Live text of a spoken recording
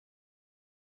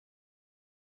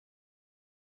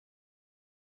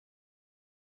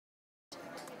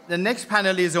The next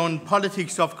panel is on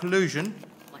politics of collusion.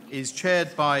 Is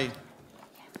chaired by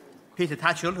Peter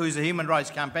Tatchell, who is a human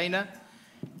rights campaigner.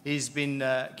 He's been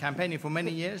campaigning for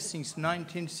many years, since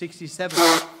 1967.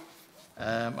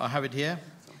 I have it here.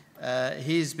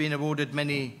 He's been awarded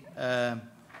many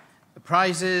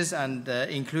prizes, and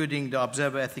including the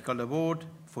Observer Ethical Award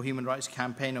for Human Rights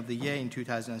Campaign of the Year in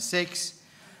 2006,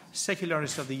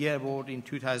 Secularist of the Year Award in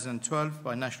 2012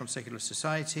 by National Secular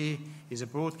Society. He's a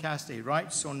broadcaster. He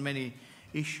writes on many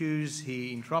issues.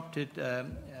 He interrupted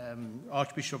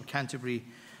Archbishop of Canterbury,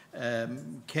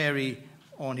 Carey,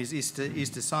 on his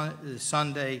Easter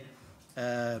Sunday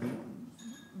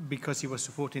because he was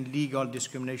supporting legal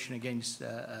discrimination against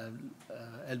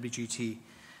LGBT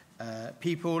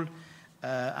people.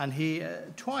 And he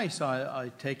twice,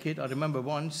 I take it, I remember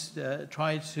once,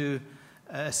 tried to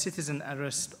citizen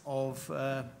arrest of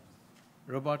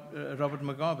Robert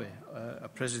Mugabe, a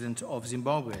president of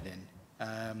Zimbabwe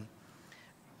then,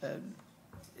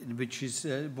 which is,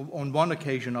 on one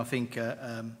occasion, I think,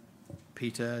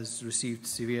 Peter has received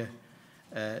severe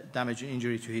damage and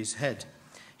injury to his head.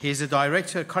 He is a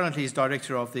director, currently is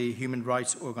director of the human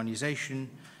rights organization,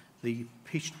 the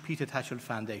Peter Tatchell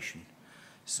Foundation.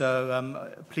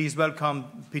 So please welcome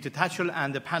Peter Tatchell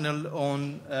and the panel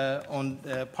on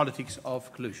politics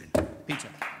of collusion. Peter.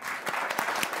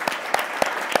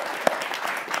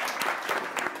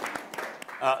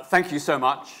 Thank you so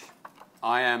much.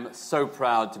 I am so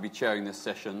proud to be chairing this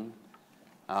session.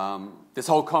 This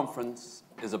whole conference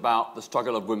is about the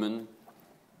struggle of women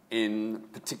in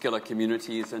particular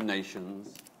communities and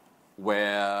nations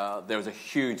where there is a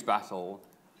huge battle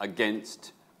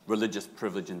against religious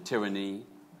privilege and tyranny,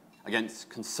 against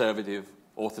conservative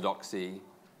orthodoxy,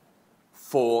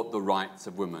 for the rights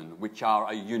of women, which are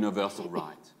a universal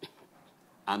right.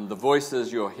 And the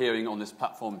voices you're hearing on this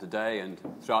platform today and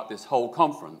throughout this whole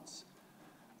conference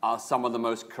are some of the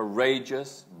most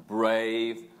courageous,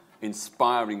 brave,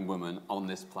 inspiring women on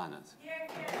this planet.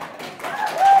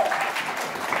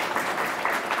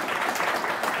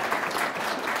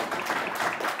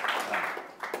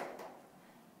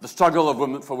 The struggle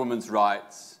of for women's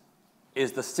rights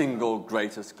is the single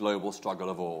greatest global struggle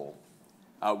of all.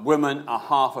 Women are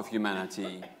half of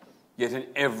humanity, yet in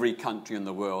every country in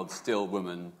the world, still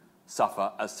women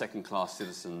suffer as second-class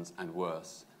citizens and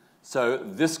worse. So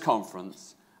this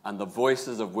conference and the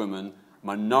voices of women,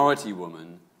 minority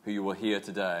women, who you will hear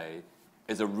today,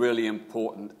 is a really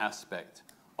important aspect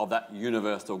of that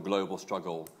universal global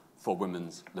struggle for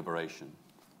women's liberation.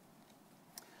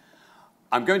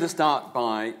 I'm going to start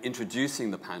by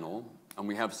introducing the panel, and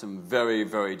we have some very,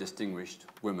 very distinguished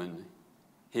women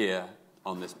here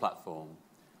on this platform.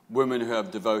 Women who have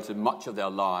devoted much of their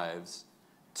lives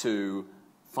to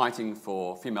fighting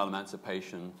for female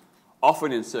emancipation,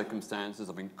 often in circumstances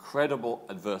of incredible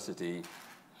adversity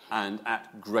and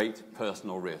at great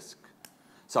personal risk.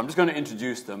 So I'm just going to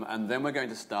introduce them, and then we're going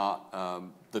to start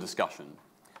the discussion.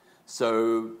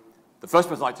 So the first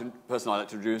person I'd like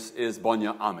to introduce is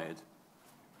Bonya Ahmed.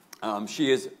 She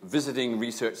is visiting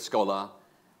research scholar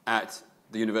at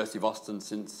the University of Austin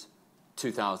since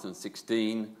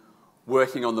 2016,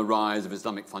 working on the rise of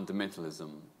Islamic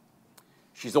fundamentalism.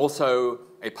 She's also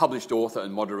a published author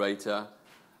and moderator,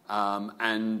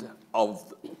 and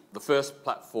of the first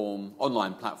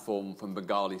online platform from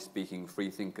Bengali-speaking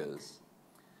freethinkers.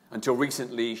 Until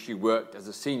recently, she worked as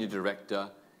a senior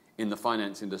director in the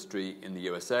finance industry in the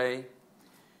USA.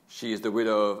 She is the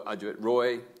widow of Ajit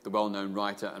Roy, the well-known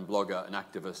writer and blogger and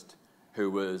activist who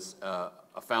was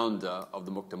a founder of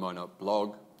the Muktamona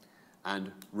blog.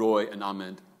 And Roy and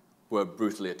Ahmed were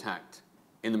brutally attacked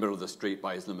in the middle of the street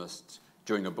by Islamists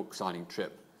during a book signing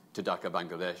trip to Dhaka,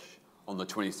 Bangladesh on the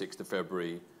 26th of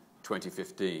February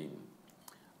 2015.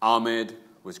 Ahmed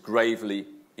was gravely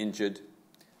injured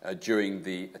during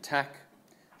the attack.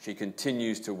 She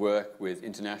continues to work with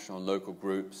international and local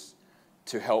groups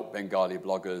to help Bengali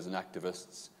bloggers and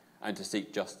activists and to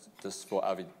seek justice for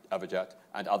Avijat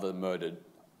and other murdered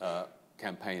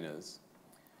campaigners.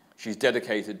 She's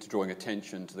dedicated to drawing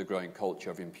attention to the growing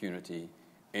culture of impunity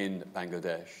in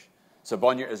Bangladesh. So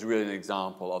Bonya is really an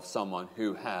example of someone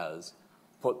who has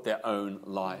put their own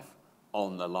life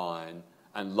on the line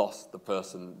and lost the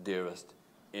person dearest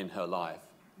in her life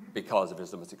because of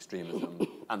Islamist extremism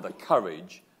and the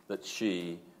courage that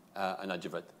she and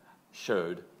Ajit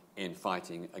showed in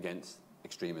fighting against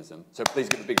extremism. So please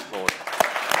give a big applause.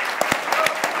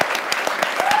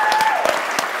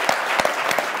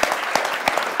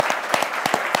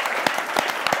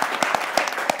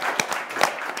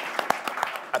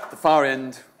 At the far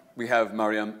end, we have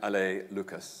Marieme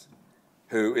Lucas,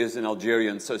 who is an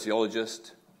Algerian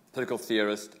sociologist, political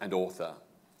theorist, and author.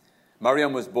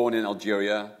 Marieme was born in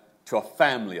Algeria to a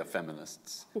family of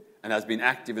feminists and has been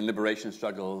active in liberation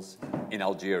struggles in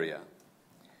Algeria.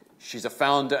 She's a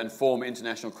founder and former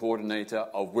international coordinator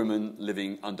of Women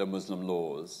Living Under Muslim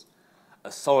Laws,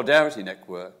 a solidarity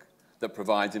network that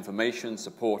provides information,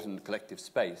 support and collective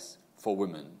space for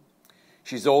women.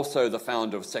 She's also the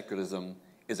founder of Secularism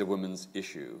is a Women's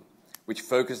Issue, which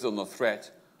focuses on the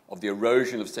threat of the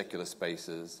erosion of secular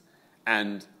spaces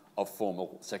and of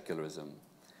formal secularism.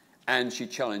 And she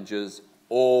challenges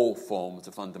all forms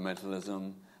of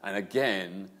fundamentalism and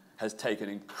again has taken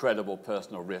incredible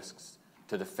personal risks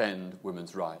to defend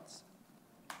women's rights.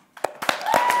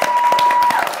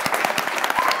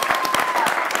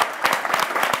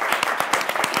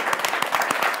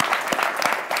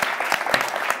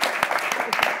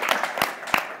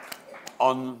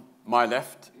 On my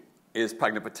left is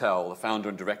Pragna Patel, the founder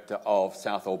and director of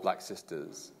South All Black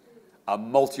Sisters, a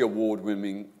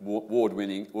multi-award-winning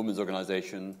women's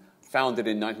organisation founded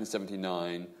in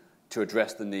 1979 to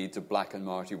address the needs of black and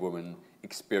minority women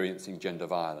experiencing gender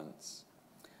violence.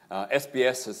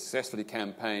 SBS has successfully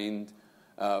campaigned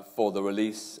for the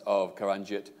release of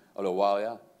Karanjit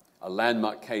Olawale, a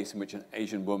landmark case in which an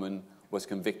Asian woman was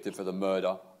convicted for the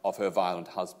murder of her violent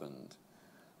husband.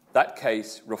 That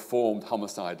case reformed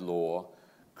homicide law,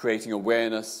 creating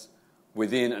awareness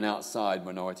within and outside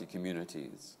minority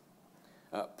communities.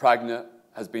 Pragna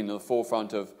has been at the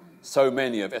forefront of so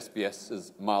many of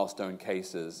SBS's milestone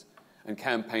cases and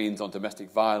campaigns on domestic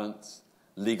violence,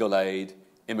 legal aid,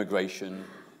 immigration,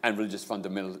 and religious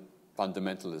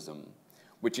fundamentalism,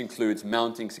 which includes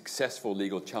mounting successful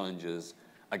legal challenges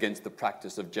against the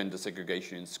practice of gender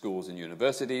segregation in schools and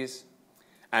universities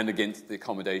and against the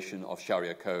accommodation of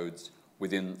Sharia codes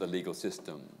within the legal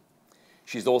system.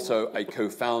 She's also a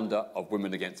co-founder of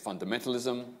Women Against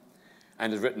Fundamentalism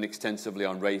and has written extensively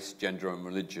on race, gender and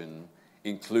religion,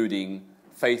 including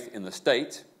Faith in the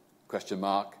State, ?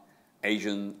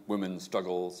 Asian Women's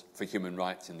Struggles for Human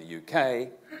Rights in the UK,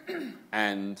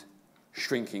 and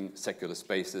Shrinking Secular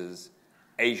Spaces,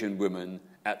 Asian Women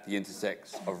at the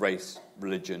Intersex of Race,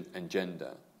 Religion and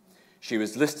Gender. She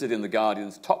was listed in The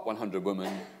Guardian's top 100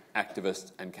 women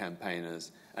activists and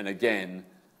campaigners, and again,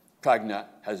 Pragna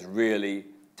has really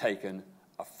taken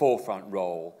a forefront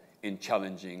role in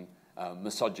challenging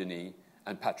misogyny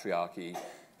and patriarchy,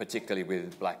 particularly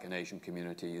with black and Asian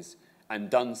communities, and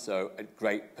done so at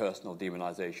great personal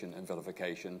demonisation and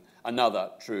vilification. Another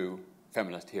true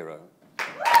feminist hero.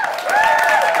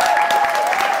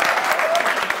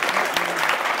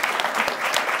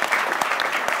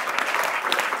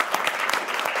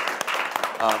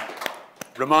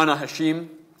 Rumana Hashem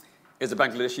is a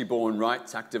Bangladeshi-born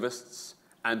rights activist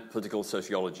and political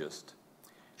sociologist.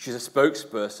 She's a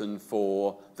spokesperson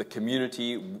for the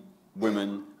community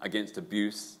Women Against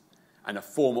Abuse and a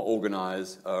former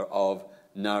organiser of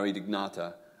Nari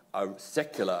Dignata, a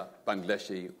secular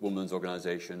Bangladeshi women's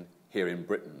organisation here in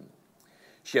Britain.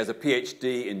 She has a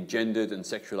PhD in gendered and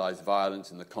sexualised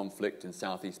violence in the conflict in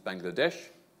southeast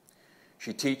Bangladesh.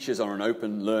 She teaches on an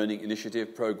open learning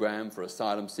initiative programme for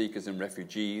asylum seekers and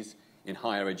refugees in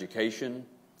higher education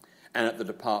and at the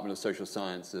Department of Social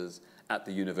Sciences at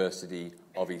the University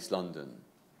of East London.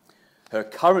 Her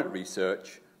current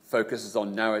research focuses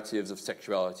on narratives of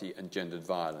sexuality and gendered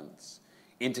violence,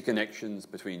 interconnections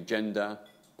between gender,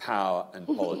 power and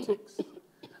politics,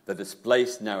 the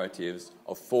displaced narratives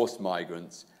of forced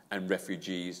migrants and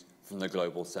refugees from the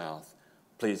global south.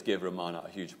 Please give Rumana a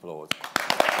huge applause.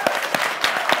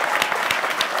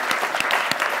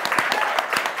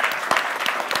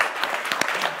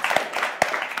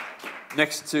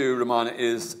 Next to Rumana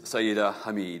is Saida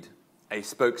Hameed, a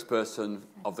spokesperson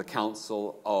of the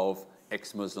Council of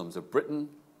Ex-Muslims of Britain,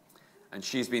 and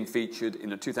she's been featured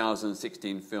in a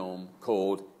 2016 film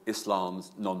called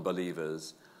Islam's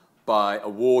Non-Believers by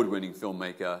award-winning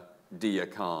filmmaker Dia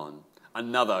Khan,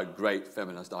 another great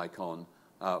feminist icon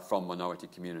from minority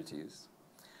communities.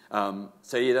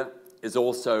 Saida is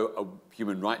also a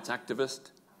human rights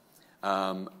activist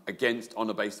against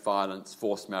honour-based violence,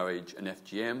 forced marriage and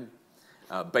FGM.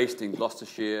 Based in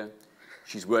Gloucestershire,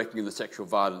 she's working in the sexual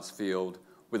violence field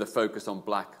with a focus on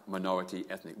black minority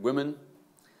ethnic women.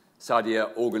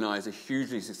 Sadia organised a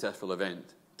hugely successful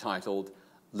event titled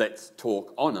Let's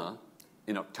Talk Honour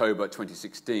in October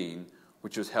 2016,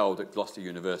 which was held at Gloucester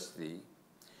University.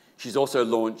 She's also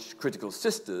launched Critical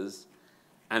Sisters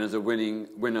and is a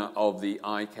winner of the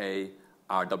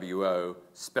IKRWO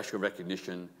Special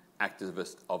Recognition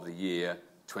Activist of the Year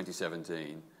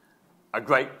 2017. A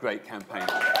great, great campaign.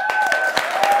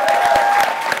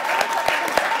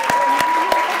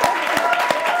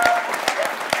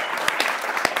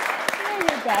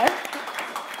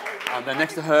 Then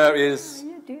next to her is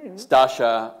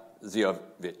Stasa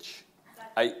Zajovic.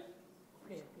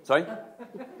 Sorry? Did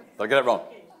I get it wrong?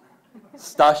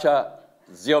 Stasa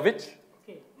Zajovic?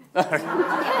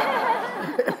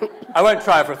 I won't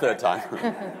try it for a third time.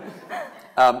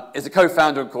 Is a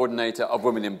co-founder and coordinator of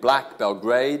Women in Black,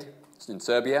 Belgrade, in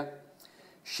Serbia.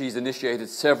 She's initiated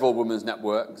several women's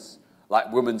networks,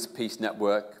 like Women's Peace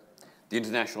Network, the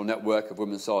International Network of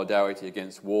Women's Solidarity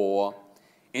Against War,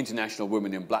 International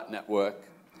Women in Black Network,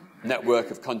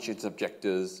 Network of Conscience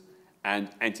Objectors, and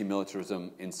Anti-Militarism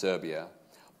in Serbia,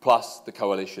 plus the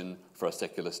Coalition for a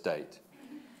Secular State.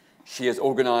 She has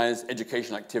organized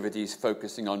educational activities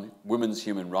focusing on women's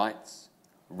human rights,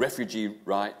 refugee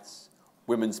rights,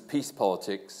 women's peace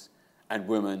politics, and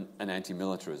women and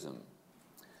anti-militarism.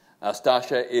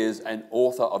 Stasa is an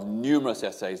author of numerous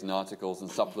essays and articles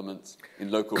and supplements in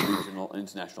local, regional, and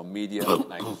international media,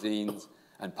 magazines,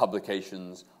 and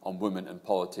publications on women and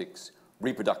politics,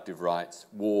 reproductive rights,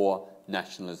 war,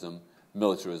 nationalism,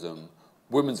 militarism,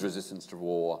 women's resistance to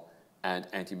war, and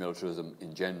anti-militarism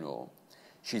in general.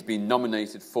 She's been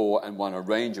nominated for and won a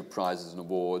range of prizes and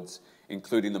awards,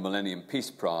 including the Millennium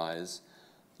Peace Prize,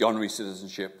 the Honorary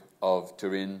Citizenship of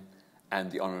Turin,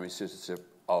 and the Honorary Citizenship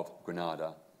of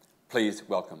Granada. Please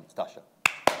welcome Stasa.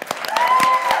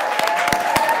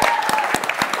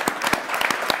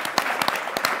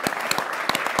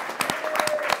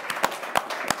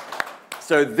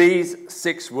 So these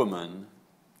 6 women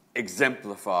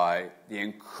exemplify the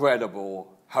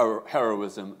incredible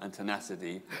heroism and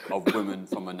tenacity of women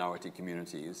from minority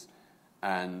communities.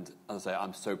 And as I say,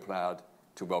 I'm so proud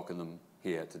to welcome them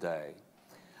here today.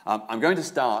 I'm going to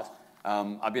start.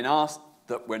 I've been asked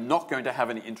that we're not going to have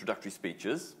any introductory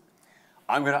speeches.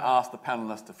 I'm going to ask the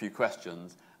panelists a few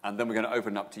questions, and then we're going to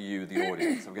open up to you, the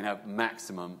audience. So we're going to have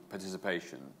maximum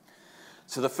participation.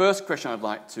 So the first question I'd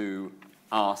like to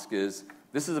ask is,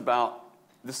 this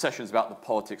session is about the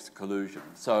politics of collusion.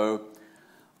 So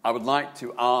I would like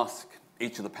to ask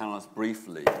each of the panelists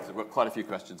briefly, because I've got quite a few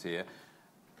questions here,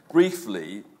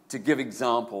 briefly to give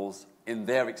examples in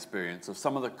their experience of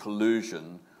some of the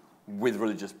collusion with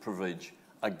religious privilege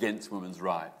against women's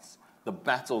rights, the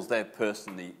battles they've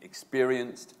personally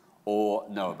experienced or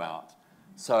know about.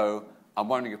 So I'm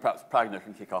wondering if perhaps Pragna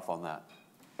can kick off on that.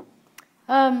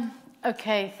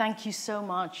 Okay, thank you so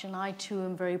much. And I too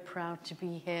am very proud to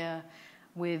be here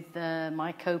with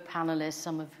my co-panelists,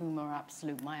 some of whom are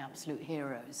my absolute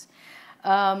heroes.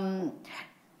 All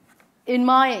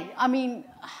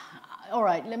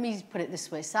right, let me put it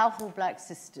this way. Southall Black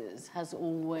Sisters has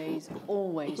always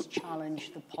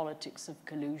challenged the politics of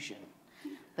collusion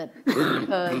that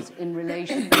occurs in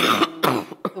relation to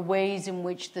the ways in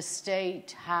which the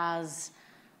state has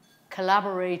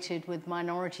collaborated with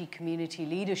minority community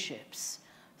leaderships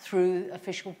through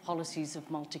official policies of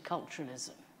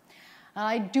multiculturalism. And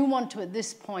I do want to, at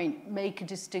this point, make a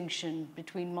distinction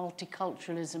between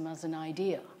multiculturalism as an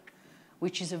idea,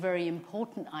 which is a very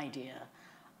important idea,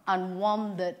 and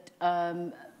one that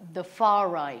the far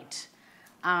right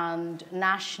and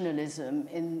nationalism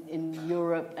in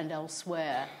Europe and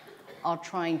elsewhere are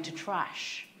trying to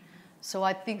trash. So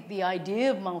I think the idea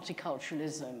of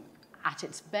multiculturalism at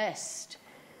its best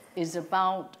is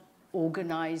about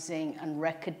organizing and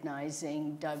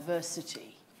recognizing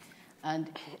diversity and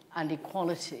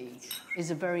equality is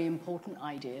a very important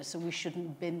idea, so we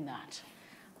shouldn't bin that.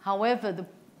 However,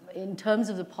 in terms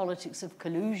of the politics of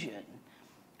collusion,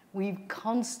 we've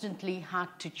constantly had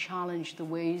to challenge the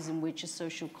ways in which a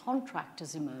social contract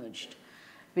has emerged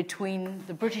between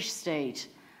the British state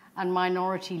and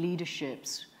minority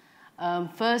leaderships.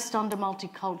 First, under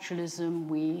multiculturalism,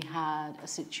 we had a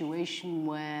situation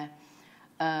where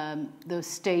the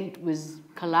state was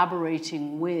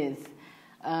collaborating with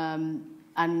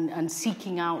and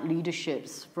seeking out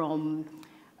leaderships from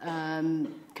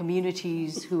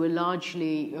communities who were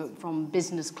largely from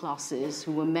business classes,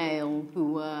 who were male,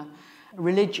 who were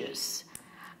religious,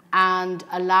 and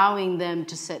allowing them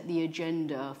to set the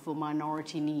agenda for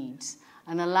minority needs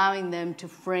and allowing them to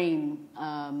frame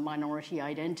minority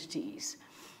identities.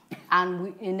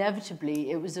 And inevitably,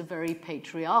 it was a very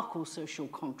patriarchal social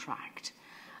contract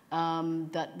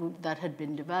that had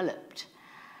been developed.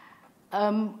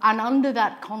 And under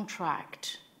that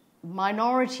contract,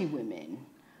 minority women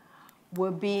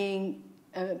were being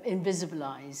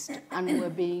invisibilized and were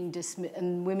being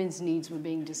and women's needs were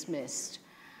being dismissed.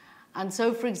 And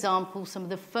so, for example, some of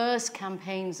the first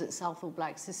campaigns that Southall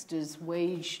Black Sisters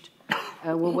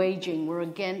were waging were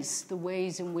against the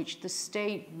ways in which the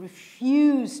state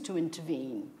refused to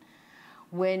intervene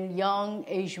when young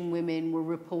Asian women were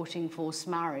reporting forced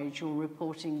marriage or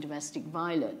reporting domestic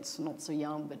violence, not so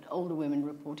young, but older women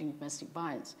reporting domestic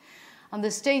violence. And the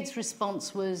state's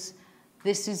response was,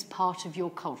 this is part of your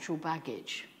cultural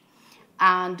baggage.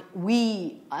 And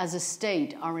we, as a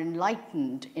state, are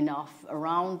enlightened enough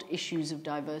around issues of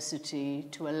diversity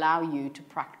to allow you to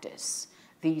practice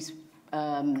these,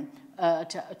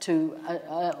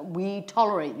 we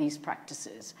tolerate these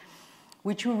practices,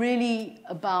 which were really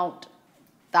about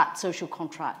that social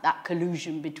contract, that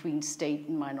collusion between state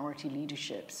and minority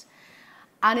leaderships.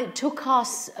 And it took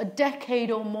us a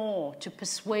decade or more to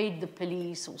persuade the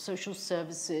police or social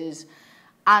services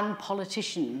and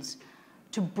politicians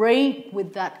to break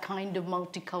with that kind of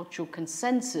multicultural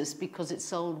consensus, because it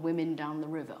sold women down the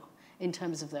river in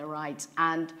terms of their rights,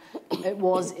 and it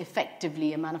was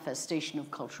effectively a manifestation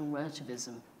of cultural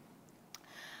relativism.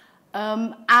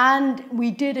 And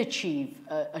we did achieve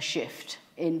a shift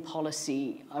in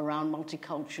policy around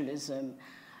multiculturalism,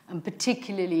 and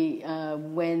particularly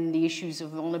when the issues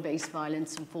of honor-based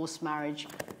violence and forced marriage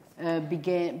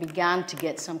began to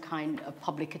get some kind of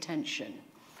public attention.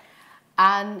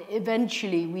 And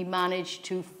eventually we managed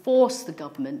to force the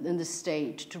government and the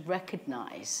state to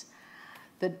recognize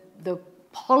that the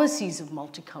policies of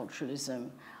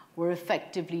multiculturalism were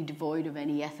effectively devoid of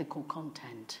any ethical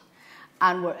content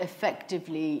and were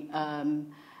effectively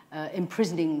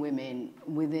imprisoning women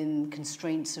within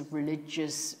constraints of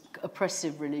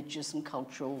oppressive religious and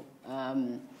cultural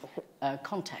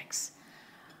contexts.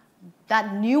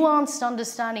 That nuanced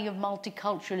understanding of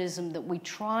multiculturalism that we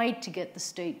tried to get the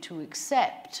state to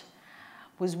accept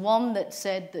was one that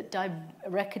said that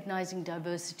recognizing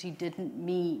diversity didn't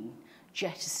mean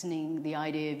jettisoning the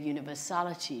idea of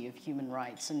universality of human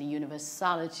rights and the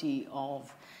universality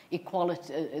of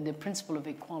equality, the principle of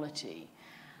equality.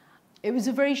 It was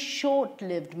a very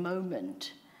short-lived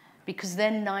moment, because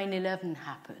then 9/11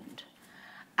 happened,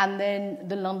 and then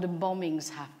the London bombings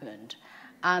happened,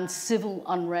 and civil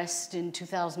unrest in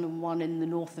 2001 in the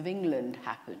north of England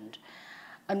happened.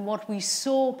 And what we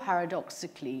saw,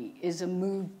 paradoxically, is a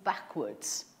move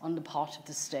backwards on the part of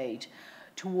the state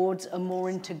towards a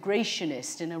more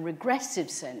integrationist, in a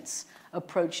regressive sense,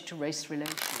 approach to race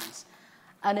relations.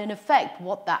 And in effect,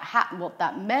 what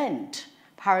that meant,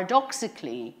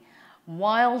 paradoxically,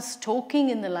 whilst talking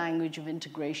in the language of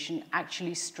integration,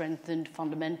 actually strengthened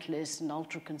fundamentalist and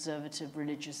ultra-conservative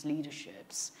religious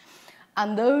leaderships.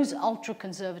 And those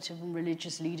ultra-conservative and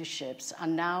religious leaderships are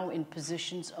now in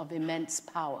positions of immense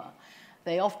power.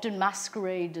 They often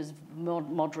masquerade as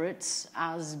moderates,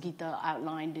 as Gita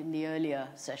outlined in the earlier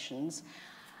sessions,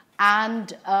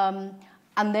 and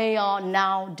they are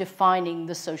now defining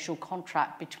the social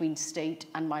contract between state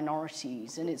and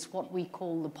minorities, and it's what we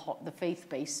call the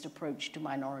faith-based approach to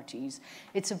minorities.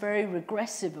 It's a very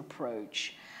regressive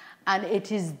approach, and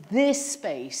it is this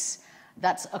space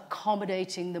that's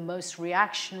accommodating the most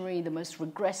reactionary, the most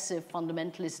regressive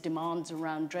fundamentalist demands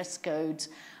around dress codes,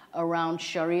 around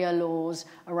Sharia laws,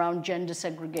 around gender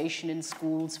segregation in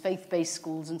schools, faith-based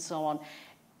schools, and so on.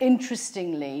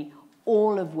 Interestingly,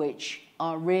 all of which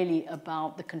are really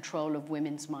about the control of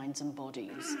women's minds and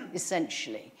bodies,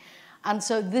 essentially. And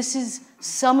so this is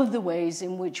some of the ways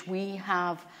in which we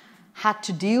have had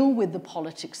to deal with the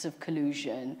politics of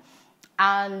collusion.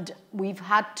 And we've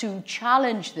had to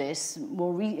challenge this in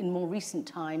more recent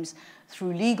times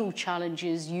through legal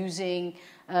challenges using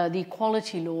the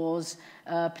equality laws,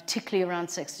 particularly around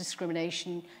sex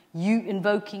discrimination,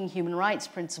 invoking human rights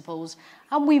principles.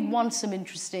 And we've won some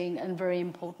interesting and very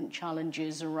important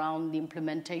challenges around the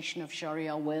implementation of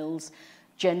Sharia wills,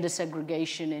 gender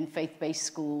segregation in faith-based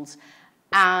schools,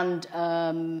 and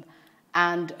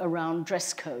around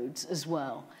dress codes as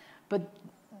well. But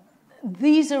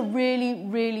these are really,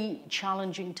 really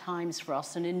challenging times for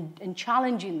us. And in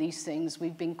challenging these things,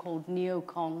 we've been called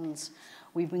neocons,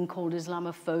 we've been called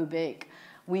Islamophobic,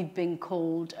 we've been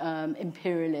called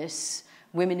imperialists,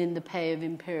 women in the pay of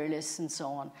imperialists, and so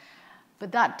on.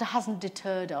 But that hasn't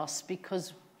deterred us,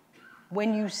 because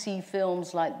when you see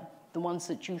films like the ones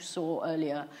that you saw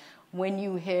earlier, when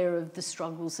you hear of the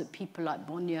struggles that people like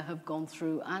Bonya have gone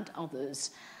through and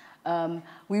others,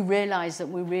 we realize that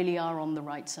we really are on the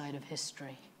right side of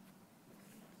history.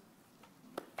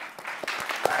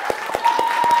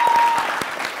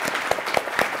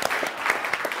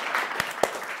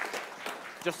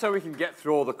 Just so we can get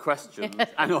through all the questions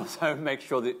and also make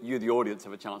sure that you, the audience,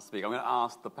 have a chance to speak, I'm going to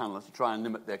ask the panelists to try and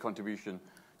limit their contribution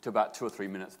to about 2 or 3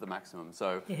 minutes at the maximum.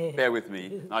 So bear with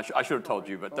me. I should have told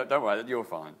you, but don't worry, you're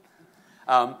fine.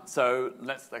 So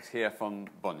let's hear from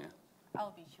Bonya.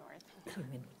 I'll be short.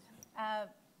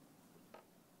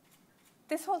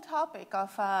 This whole topic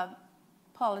of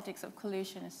politics of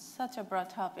collusion is such a broad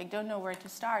topic. Don't know where to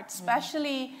start,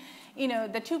 especially, you know,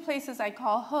 the two places I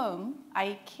call home,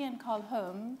 I can call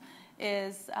home,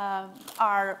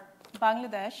 are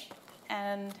Bangladesh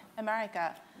and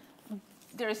America.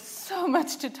 There's so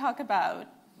much to talk about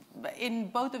in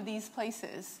both of these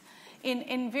places,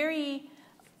 in very,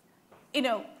 you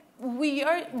know, we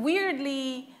are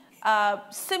weirdly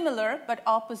similar but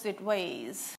opposite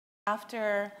ways.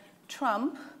 After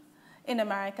Trump in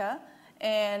America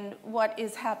and what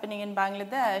is happening in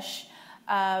Bangladesh,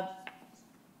 I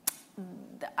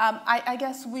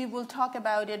guess we will talk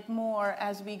about it more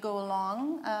as we go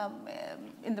along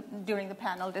during the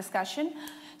panel discussion.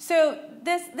 So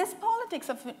this politics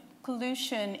of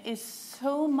collusion is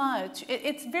so much,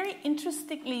 it's very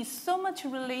interestingly so much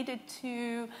related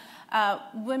to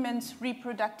women's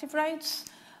reproductive rights,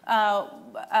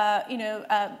 you know,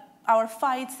 our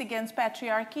fights against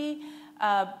patriarchy,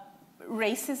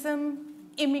 racism,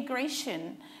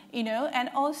 immigration, you know, and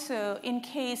also in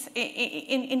case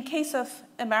of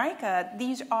America,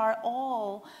 these are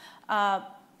all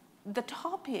the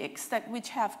topics which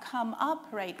have come up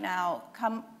right now,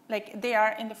 like they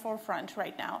are in the forefront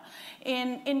right now.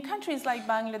 In countries like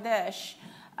Bangladesh,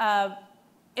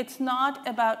 it's not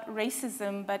about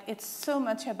racism, but it's so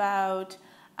much about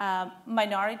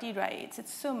minority rights.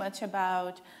 It's so much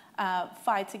about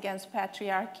fights against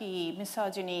patriarchy,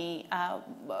 misogyny,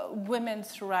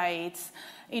 women's rights,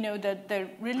 you know, the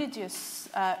religious,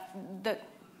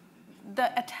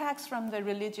 the attacks from the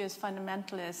religious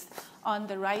fundamentalists on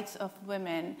the rights of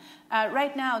women.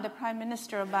 Right now, the Prime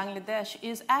Minister of Bangladesh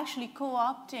is actually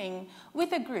co-opting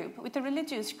with a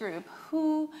religious group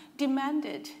who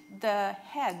demanded the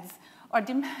heads or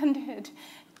demanded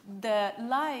the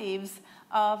lives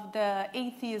of the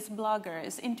atheist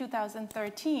bloggers in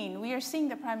 2013. We are seeing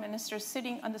the Prime Minister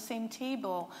sitting on the same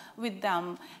table with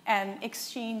them and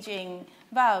exchanging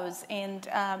vows and,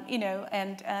 you know,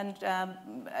 and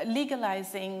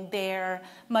legalizing their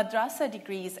madrasa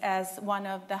degrees as one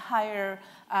of the higher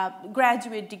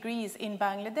graduate degrees in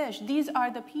Bangladesh. These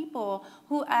are the people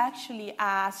who actually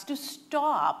asked to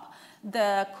stop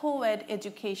the co-ed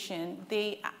education.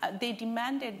 They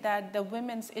demanded that the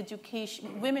women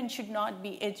should not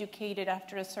be educated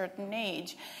after a certain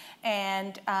age.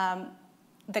 And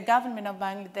the government of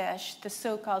Bangladesh, the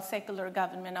so-called secular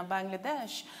government of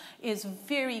Bangladesh, is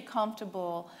very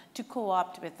comfortable to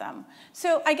co-opt with them.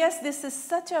 So I guess this is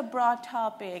such a broad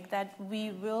topic that we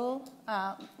will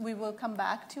come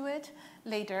back to it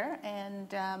later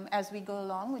and as we go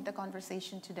along with the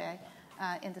conversation today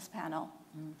in this panel.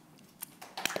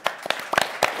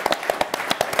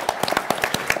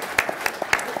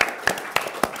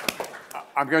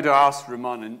 I'm going to ask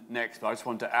Rumana next, but I just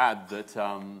want to add that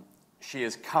she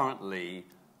is currently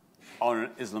on an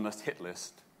Islamist hit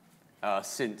list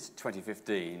since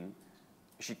 2015.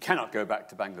 She cannot go back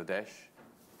to Bangladesh.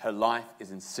 Her life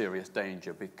is in serious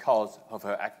danger because of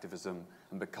her activism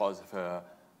and because of her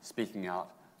speaking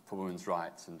out for women's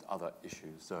rights and other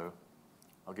issues. So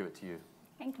I'll give it to you.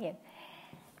 Thank you.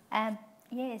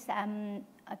 Yes,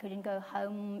 I couldn't go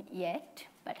home yet,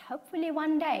 but hopefully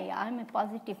one day. I'm a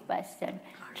positive person.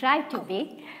 Try to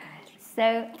be.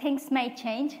 So things may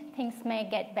change, things may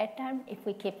get better if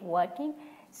we keep working.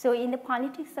 So in the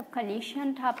politics of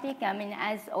collusion topic, I mean,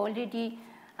 as already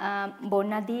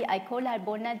Bonadi, I call her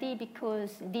Bonadi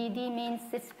because Didi means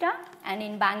sister, and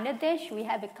in Bangladesh we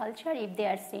have a culture, if they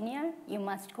are senior, you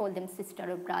must call them sister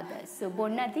or brothers. So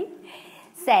Bonadi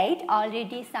said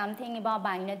already something about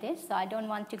Bangladesh, so I don't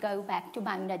want to go back to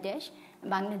Bangladesh.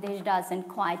 Bangladesh doesn't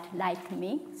quite like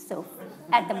me, so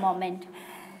at the moment.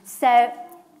 So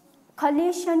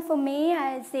collusion for me,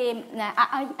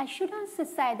 I should also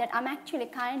say that I'm actually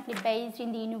currently based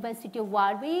in the University of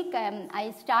Warwick.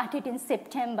 I started in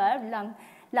September,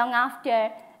 long after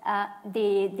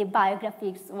the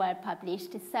biographies were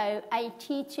published. So I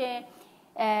teach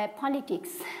politics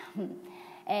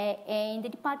in the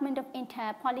Department of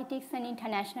Politics and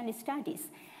International Studies.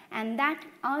 And that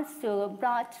also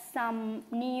brought some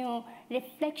new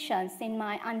reflections in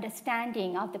my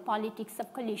understanding of the politics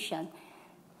of collusion.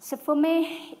 So for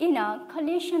me, you know,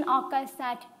 collusion occurs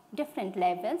at different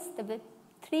levels. The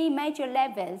three major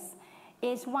levels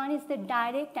is one is the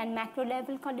direct and macro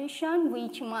level collusion,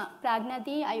 which Pragna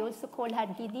Di, I also call her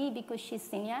Didi because she's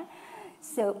senior.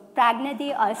 So Pragna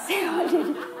Di also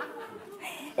already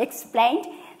explained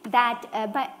that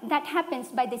that happens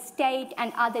by the state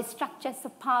and other structures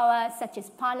of power, such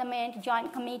as parliament,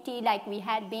 joint committee, like we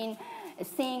had been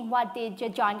seeing what the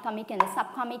joint committee and the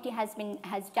subcommittee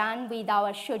has done with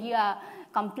our Sharia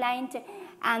complaint.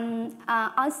 and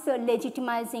also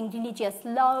legitimizing religious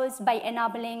laws by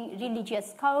enabling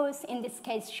religious codes, in this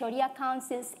case Sharia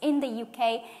councils in the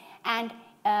UK, and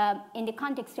in the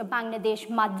context of Bangladesh,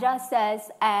 madrasas,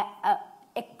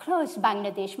 across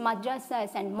Bangladesh, madrasas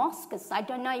and mosques. I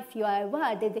don't know if you are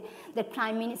aware that the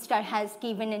Prime Minister has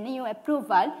given a new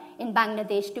approval in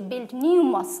Bangladesh to build new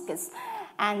mosques.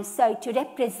 And so to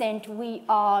represent, we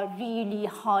are really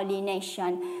holy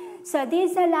nation. So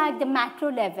these are like the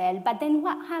macro level, but then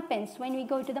what happens when we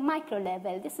go to the micro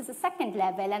level? This is the second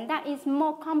level, and that is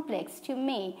more complex to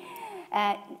me.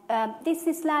 This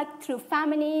is like through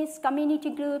families,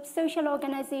 community groups, social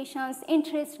organizations,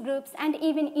 interest groups, and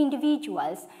even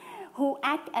individuals who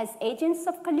act as agents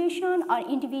of collusion or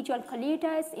individual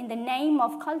colluders in the name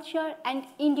of culture and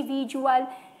individual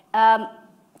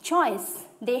choice.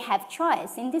 They have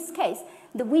choice. In this case,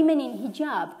 the women in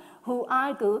hijab, who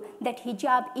argue that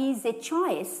hijab is a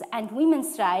choice and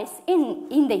women's rights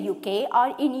in the UK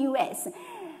or in US.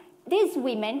 These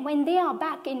women, when they are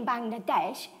back in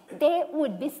Bangladesh, they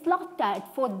would be slaughtered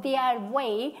for their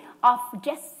way of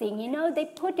dressing. You know, they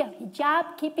put a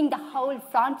hijab, keeping the whole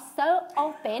front so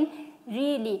open.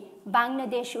 Really,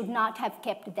 Bangladesh would not have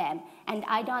kept them. And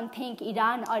I don't think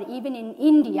Iran or even in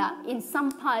India, in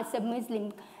some parts of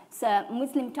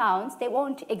Muslim towns, they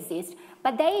won't exist.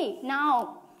 But they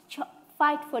now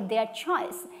fight for their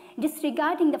choice,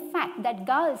 disregarding the fact that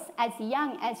girls as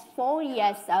young as 4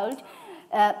 years old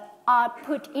are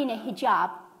put in a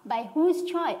hijab. By whose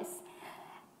choice?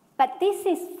 But this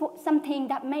is something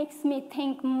that makes me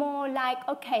think more like,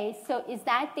 okay, so is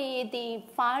that the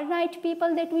far-right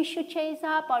people that we should chase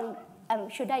up, or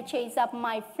should I chase up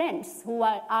my friends who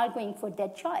are arguing for their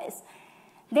choice?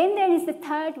 Then there is the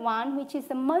third one, which is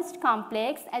the most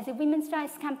complex. As a women's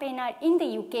rights campaigner in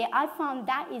the UK, I found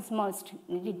that is most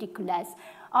ridiculous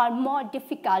or more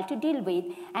difficult to deal with.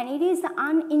 And it is the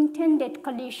unintended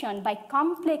collusion by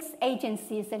complex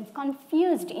agencies and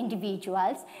confused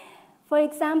individuals. For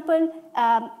example,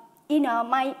 in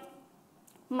one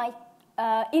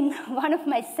of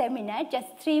my seminars,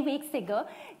 just 3 weeks ago,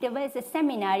 there was a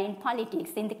seminar in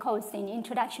politics, in the course in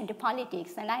Introduction to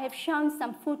Politics, and I have shown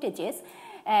some footages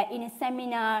in a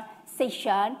seminar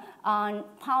session on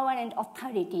power and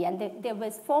authority, and there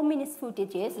was 4 minutes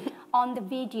footages on the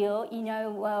video, you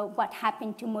know, what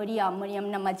happened to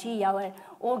Marieme Namaji, our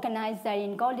organizer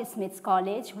in Goldsmiths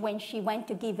College, when she went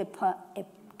to give a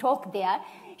talk there.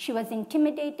 She was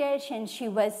intimidated, and she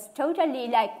was totally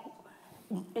like,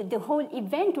 the whole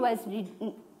event was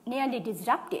nearly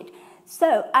disrupted.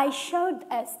 So I showed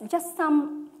just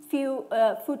some few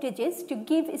footages to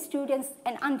give students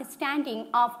an understanding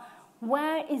of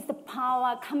where is the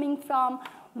power coming from,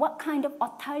 what kind of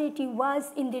authority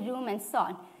was in the room, and so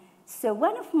on. So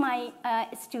one of my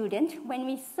students, when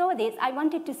we saw this, I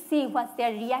wanted to see what's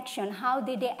their reaction, how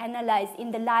did they analyze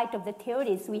in the light of the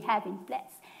theories we have in place.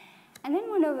 And then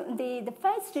one of the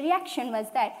first reaction was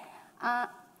that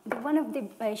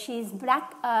she's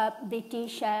black,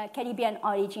 British, Caribbean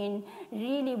origin,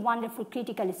 really wonderful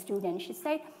critical student. She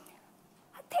said,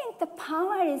 I think the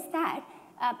power is that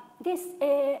this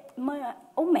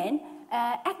woman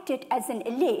acted as an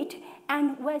elite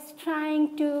and was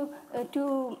trying to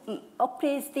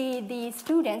oppress the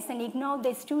students and ignore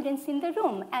the students in the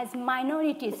room as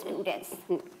minority students.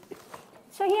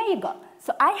 So here you go.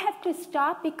 So I have to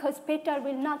stop because Peter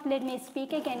will not let me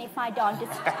speak again if I don't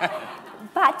stop.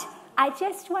 But I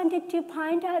just wanted to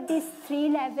point out these 3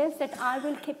 levels that I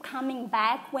will keep coming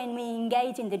back when we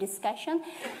engage in the discussion.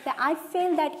 That I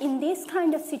feel that in this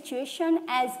kind of situation,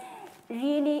 as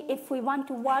really if we want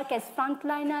to work as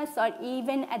frontliners or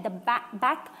even at the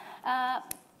back,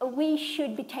 we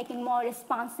should be taking more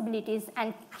responsibilities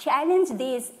and challenge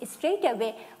these straight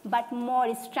away, but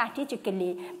more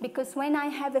strategically. Because when I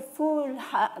have a full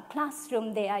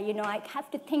classroom there, you know, I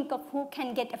have to think of who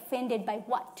can get offended by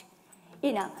what,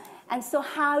 you know. And so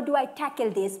how do I tackle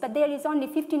this? But there is only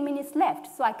 15 minutes left,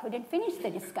 so I couldn't finish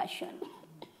the discussion.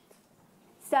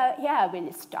 So yeah, I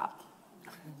will stop.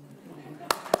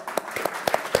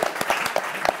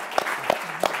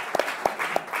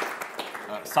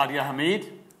 Sadia,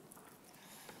 Hameed.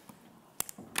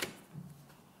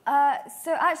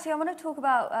 So actually, I want to talk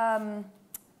about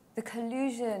the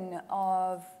collusion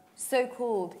of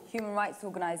so-called human rights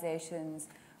organizations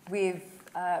with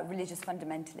religious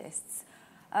fundamentalists.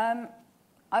 I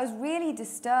was really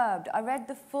disturbed. I read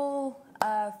the full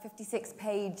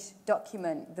 56-page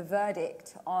document, the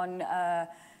verdict on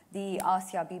the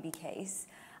Asia Bibi case.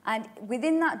 And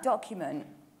within that document,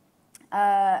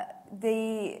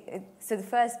 So the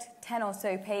first 10 or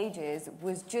so pages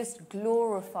was just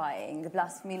glorifying the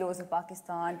blasphemy laws of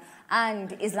Pakistan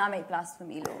and Islamic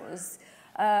blasphemy laws.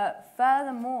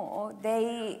 Furthermore,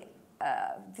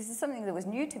 this is something that was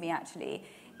new to me actually.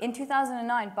 In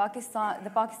 2009, the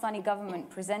Pakistani government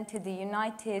presented the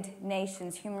United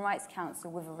Nations Human Rights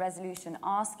Council with a resolution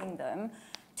asking them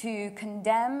to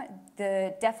condemn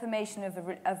the defamation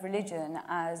of religion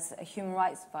as a human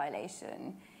rights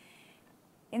violation.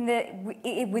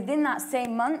 Within that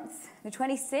same month, the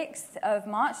 26th of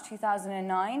March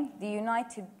 2009, the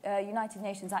United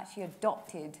Nations actually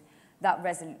adopted that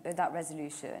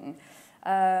resolution.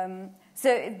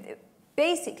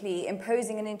 Basically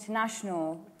imposing an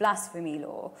international blasphemy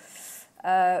law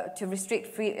to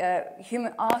restrict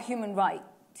our human right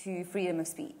to freedom of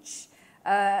speech.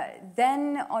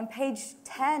 Then on page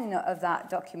 10 of that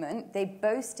document, they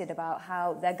boasted about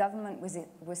how their government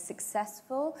was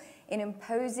successful in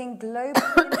imposing global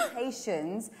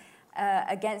limitations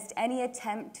against any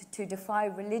attempt to defy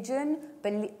religion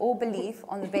or belief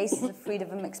on the basis of freedom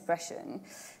of expression.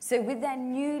 So with their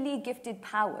newly gifted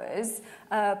powers,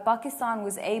 Pakistan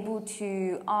was able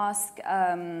to ask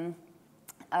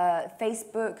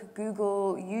Facebook,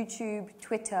 Google, YouTube,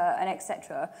 Twitter, and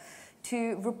etc.,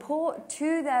 to report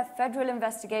to their federal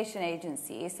investigation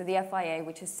agency, so the FIA,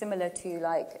 which is similar to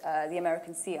like the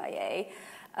American CIA,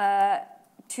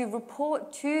 to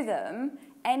report to them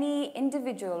any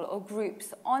individual or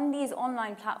groups on these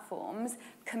online platforms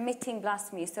committing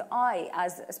blasphemy. So I,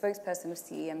 as a spokesperson of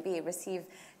CEMB, receive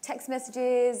text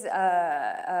messages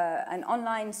and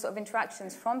online sort of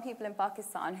interactions from people in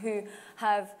Pakistan who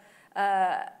have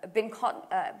been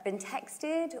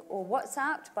texted or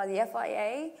WhatsApped by the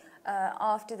FIA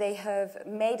after they have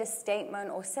made a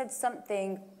statement or said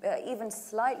something even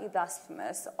slightly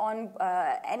blasphemous on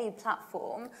any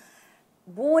platform,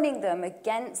 warning them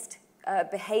against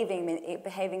behaving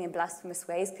in blasphemous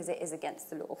ways because it is against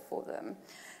the law for them.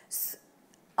 So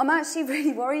I'm actually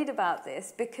really worried about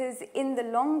this because in the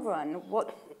long run,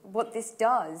 what this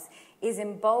does is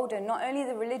embolden not only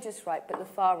the religious right but the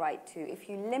far right too. If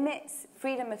you limit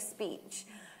freedom of speech,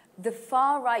 the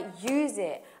far right use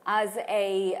it as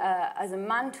a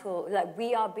mantle, like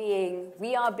we are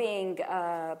being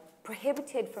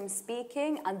prohibited from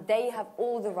speaking, and they have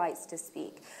all the rights to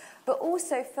speak. But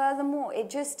also, furthermore,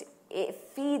 it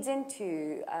feeds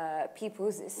into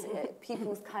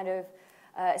people's kind of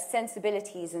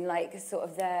sensibilities and like sort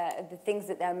of the things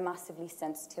that they're massively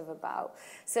sensitive about.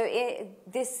 So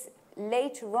this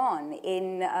later on,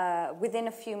 within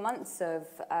a few months of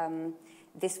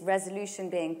this resolution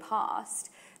being passed,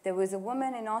 there was a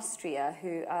woman in Austria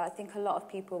who I think a lot of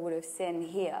people would have seen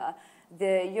here.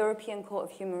 The European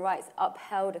Court of Human Rights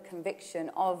upheld a conviction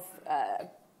of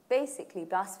basically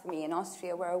blasphemy in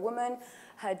Austria, where a woman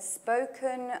had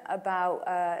spoken about,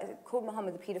 called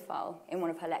Muhammad the paedophile in one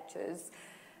of her lectures.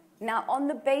 Now, on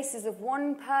the basis of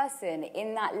one person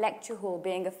in that lecture hall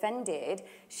being offended,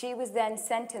 she was then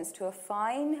sentenced to a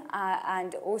fine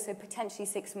and also potentially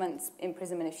 6 months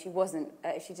imprisonment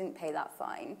if she didn't pay that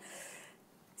fine.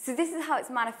 So this is how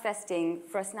it's manifesting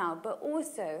for us now, but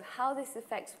also how this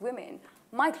affects women.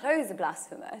 My clothes are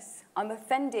blasphemous. I'm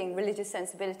offending religious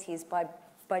sensibilities by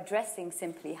dressing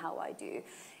simply how I do.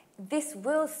 This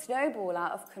will snowball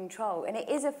out of control, and it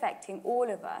is affecting all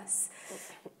of us.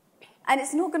 And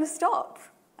it's not going to stop.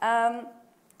 And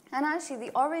actually,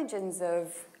 the origins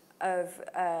of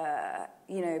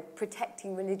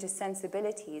protecting religious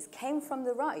sensibilities came from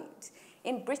the right.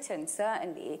 In Britain,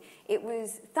 certainly, it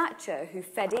was Thatcher who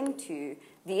fed into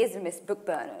the Islamist book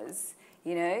burners.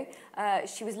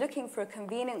 She was looking for a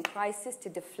convenient crisis to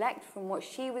deflect from what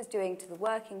she was doing to the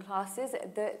working classes,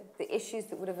 the issues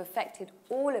that would have affected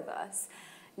all of us.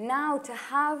 Now, to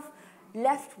have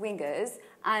left-wingers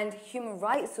and human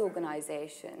rights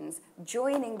organizations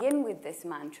joining in with this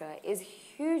mantra is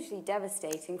hugely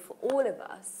devastating for all of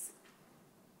us.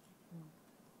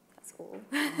 That's all.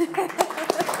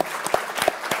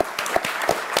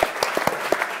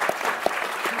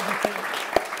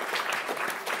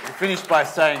 You finished by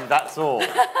saying that's all.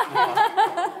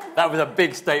 That was a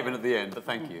big statement at the end, but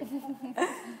thank you.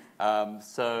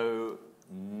 So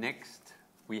next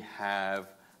we have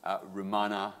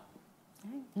Rumana.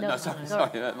 No, sorry.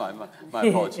 My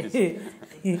apologies.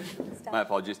 My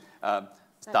apologies.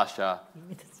 Stasa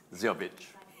Zajovic.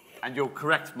 And you'll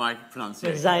correct my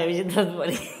pronunciation. Zajovic, don't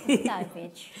worry.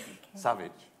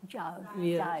 Savage.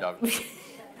 Zajovic.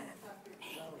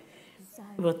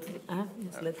 What?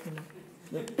 Just let me know.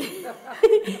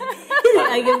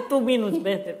 I give 2 minutes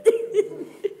better.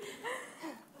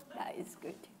 That is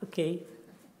good. Okay.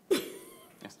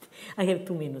 Yes. I have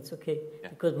 2 minutes, okay? Yeah.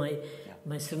 Because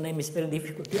my surname is very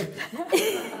difficult.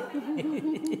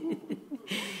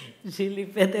 Really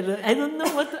better. I don't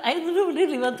know I don't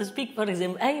really want to speak, for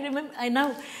example.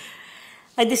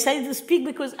 I decided to speak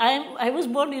because I was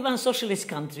born in one socialist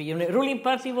country. You know, ruling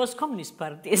party was Communist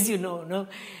Party, as you know, no?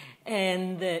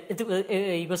 And it was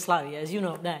Yugoslavia, as you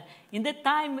know. In that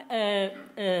time,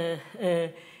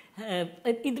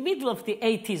 in the middle of the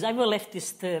 80s, I was a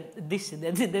leftist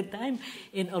dissident at that time,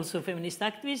 and also feminist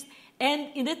activist. And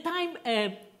in that time,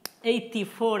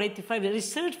 84, 85, the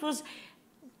research was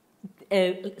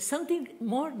something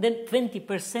more than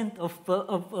 20%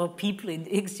 of people in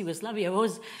ex-Yugoslavia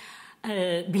was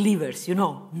believers, you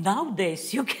know.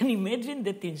 Nowadays, you can imagine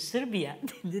that in Serbia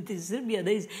there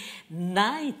is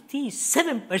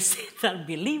 97% are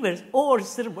believers or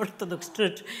Serb Orthodox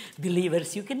Church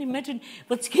believers. You can imagine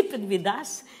what's happened with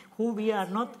us, who we are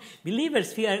not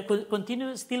believers. We are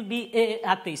continue still be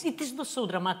atheists. It is not so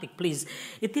dramatic, please.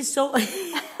 It is so...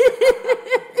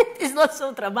 It's not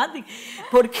so dramatic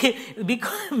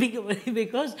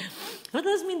because what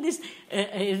does mean this?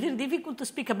 It's very difficult to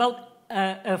speak about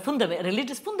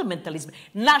religious fundamentalism,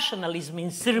 nationalism in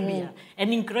Serbia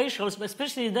and in Croatia,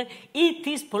 especially that it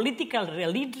is political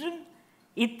religion.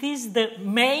 It is the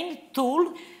main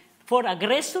tool for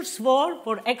aggressors' war,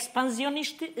 for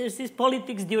expansionist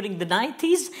politics during the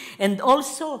 90s, and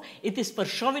also it is for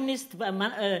chauvinist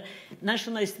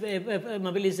nationalist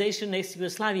mobilization in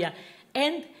Yugoslavia.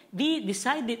 And we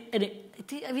decided,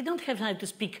 we don't have time to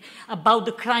speak about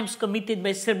the crimes committed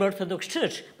by Serb Orthodox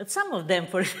Church, but some of them,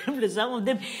 for example,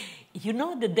 you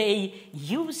know that they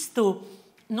used to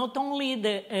not only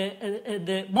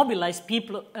the mobilize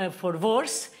people for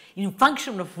wars, in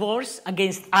function of wars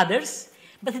against others,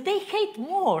 but they hate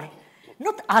more,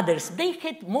 not others, they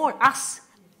hate more us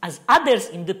as others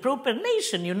in the proper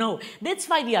nation, you know. That's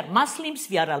why we are Muslims,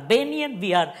 we are Albanian,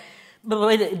 we are...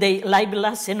 They label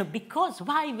us, you know, because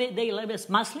why they label us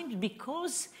Muslims?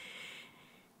 Because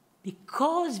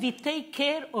we take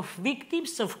care of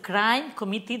victims of crime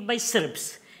committed by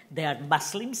Serbs. They are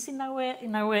Muslims in our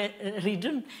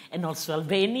region, and also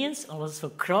Albanians, also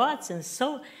Croats, and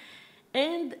so.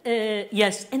 And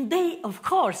yes, and they, of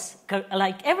course,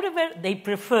 like everywhere, they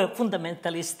prefer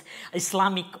fundamentalist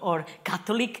Islamic or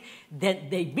Catholic. That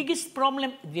the biggest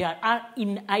problem, we are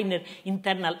in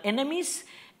internal enemies.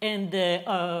 And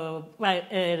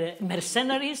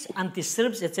mercenaries,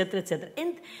 anti-Serbs, etc., etc.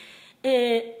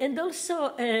 And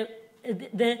also, and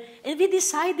we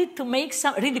decided to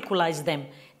ridiculize them.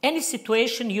 Any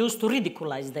situation used to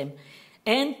ridiculize them,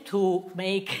 and to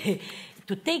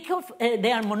take off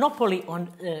their monopoly on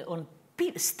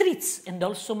streets, and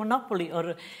also monopoly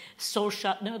or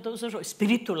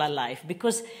spiritual life.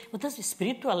 Because what does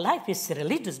spiritual life is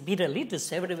religious, be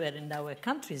religious everywhere in our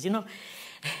countries, you know.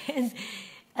 And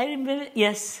I remember,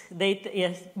 yes,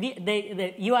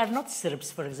 you are not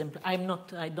Serbs, for example. I'm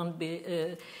not, I don't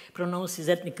pronounce his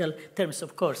ethnical terms,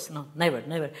 of course. No,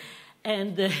 never.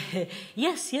 And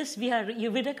yes, we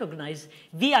recognize.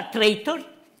 We are traitor,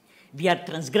 we are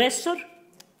transgressor,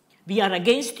 we are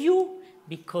against you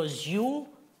because you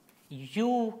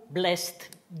blessed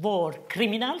war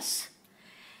criminals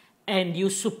and you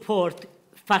support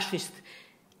fascist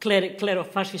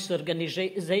clero-fascist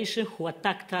organization who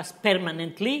attacked us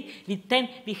permanently.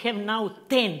 We have now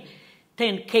 10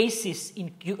 cases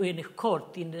in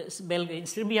court, in the Belgian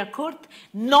Serbia court,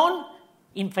 none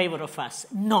in favor of us,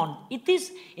 none. It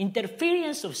is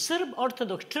interference of Serb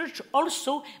Orthodox Church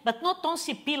also, but not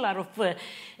only pillar of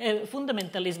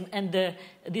fundamentalism and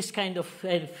this kind of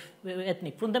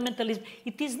ethnic fundamentalism.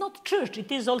 It is not church, it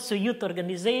is also youth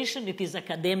organization, it is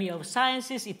Academy of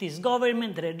Sciences, it is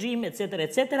government, regime, etc.,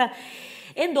 etc.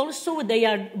 And also they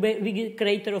are the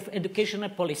creator of educational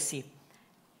policy.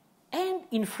 And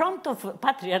in front of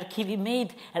patriarchy we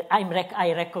made,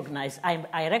 I recognize I'm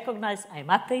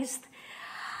atheist,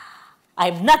 I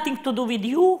have nothing to do with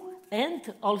you,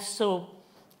 and also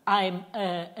I'm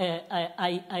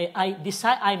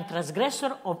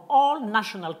transgressor of all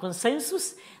national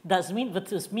consensus. What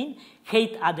does mean?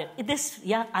 Hate other. It is,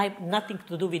 I have nothing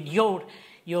to do with your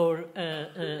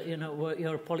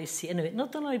policy. Anyway,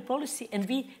 not only policy, and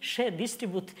we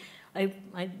distribute.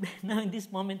 Now in this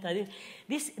moment,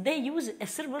 they use a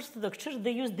Serb Orthodox Church.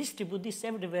 They distribute this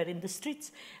everywhere in the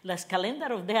streets, as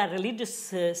calendar of their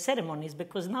religious ceremonies.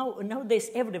 Because nowadays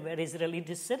everywhere is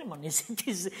religious ceremonies. It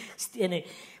is we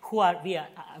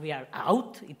are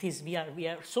out. It is we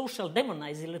are social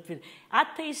demonized.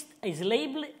 Atheist is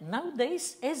labeled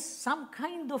nowadays as some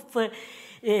kind of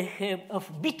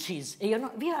witches. You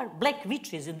know, we are black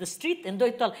witches in the street, and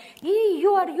they tell,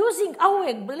 you are using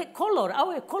our black color.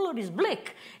 Our color is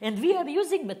black. And we are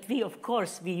using, but we, of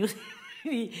course, we use...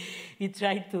 we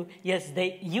try to, yes,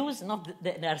 they use not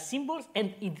their symbols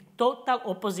and in total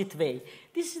opposite way.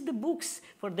 This is the books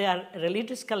for their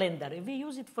religious calendar. We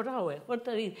use it for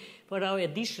our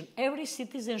edition. Every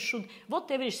citizen should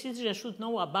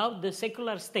know about the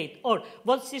secular state, or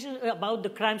what citizen about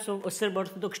the crimes of Serb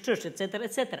Orthodox Church, etc.,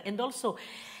 etc. And also,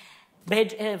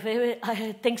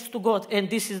 thanks to God, and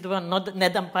this is the one, not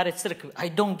Nedam Pare Crkve. I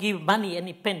don't give money,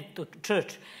 any pen to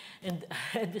church. And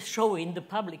show in the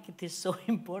public, it is so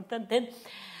important.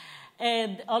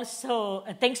 And also,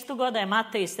 thanks to God, I'm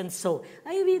atheist, and so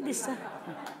I read this.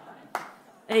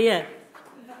 Yeah.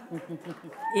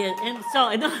 Yeah, and so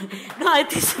I don't. No,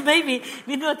 it is maybe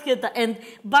we not get that. And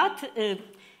but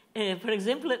for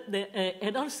example,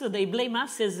 and also they blame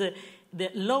us as the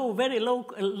very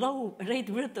low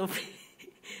rate of.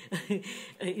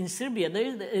 In Serbia,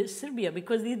 there is Serbia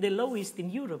because it's the lowest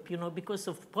in Europe, because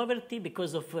of poverty,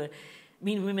 because of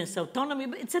women's autonomy,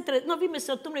 etc. No, women's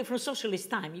autonomy from socialist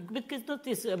time, because not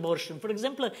this abortion. For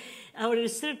example, our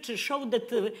research showed that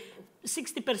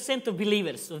 60% of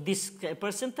believers of this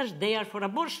percentage, they are for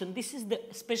abortion. This is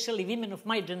especially women of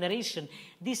my generation.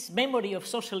 This memory of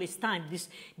socialist time, this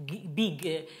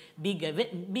big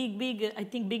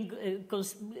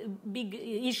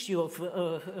issue of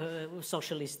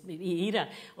socialist era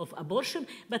of abortion.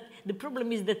 But the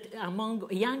problem is that among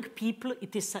young people,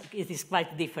 it is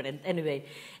quite different anyway.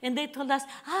 And they told us,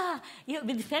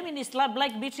 with feminist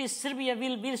black bitches, Serbia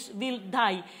will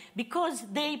die because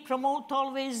they promote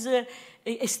always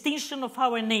extinction of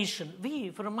our nation. We,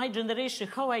 from my generation,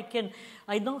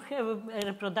 I don't have a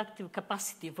reproductive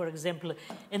capacity, for example.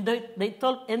 And they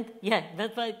told, and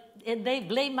they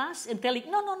blame us and telling,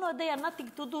 no, they are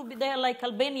nothing to do. They are like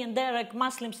Albanian, they are like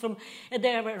Muslims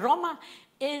they are Roma,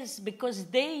 is because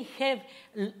they have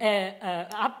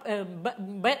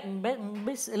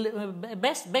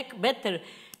better.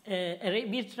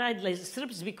 We tried like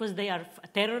Serbs because they are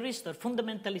terrorists or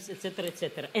fundamentalists, etc.,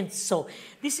 etc. And so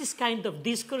this is kind of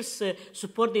discourse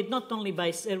supported not only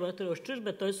by Serb Orthodox Church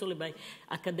but also by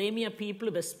academia people,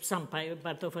 but some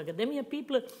part of academia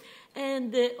people,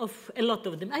 and of a lot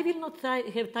of them. I will not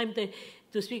have time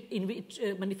to speak in which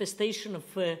manifestation of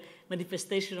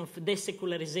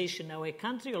desecularization in our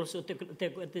country, also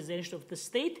democratization of the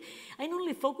state. I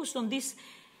only focus on this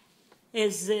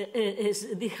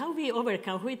how we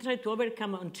try to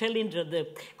overcome and challenge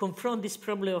confront this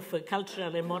problem of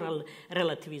cultural and moral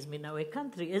relativism in our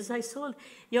country. As I saw,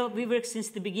 we work since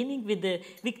the beginning with the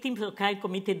victims of crime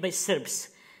committed by Serbs.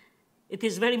 It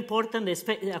is very important,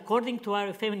 according to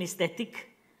our feminist ethic,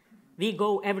 we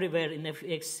go everywhere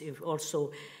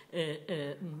also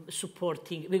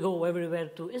supporting, we go everywhere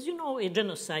to, as you know, a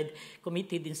genocide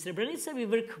committed in Srebrenica. We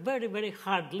work very, very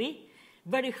hardly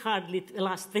the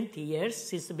last 20 years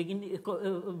since the beginning.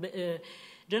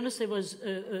 Genocide was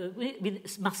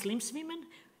with Muslim women,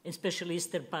 especially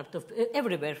eastern part of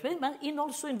everywhere, but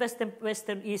also in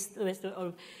western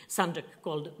Sanjak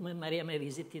called Marieme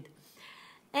visited.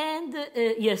 And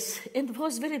yes, and it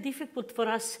was very difficult for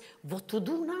us what to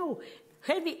do now.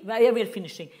 We are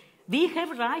finishing. We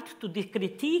have right to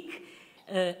critique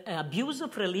abuse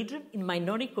of religion in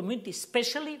minority communities,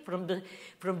 especially from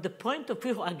the point of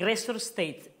view of aggressor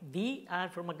state. We are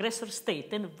from aggressor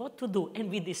state, and what to do, and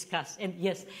we discuss. And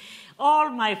yes, all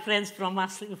my friends from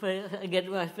Muslim,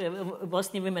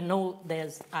 Bosnian women know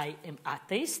that I am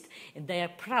atheist, and they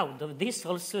are proud of this.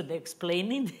 Also, they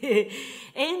explaining,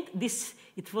 and this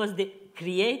it was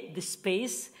create the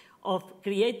space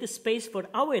for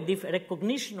our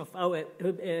recognition of our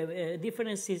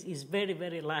differences is very,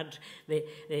 very large.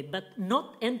 But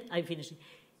not, and I'm finishing.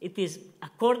 It is,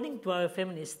 according to our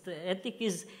feminist ethic,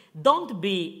 is don't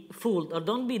be fooled or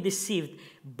don't be deceived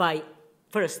by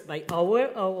our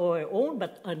own,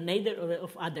 but neither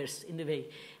of others in a way.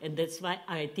 And that's why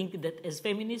I think that as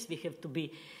feminists we have to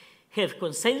have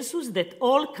consensus that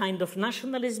all kind of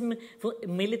nationalism,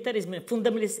 militarism, and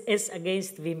fundamentalism is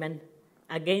against women,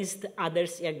 against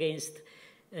others, against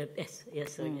others.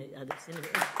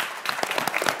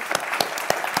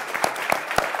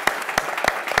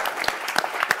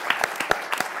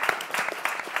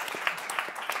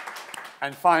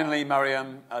 And finally,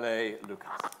 Marieme, Helie, Lucas.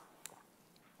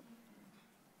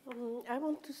 I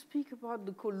want to speak about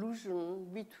the collusion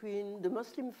between the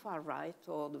Muslim far right,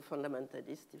 or the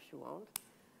fundamentalist, if you want,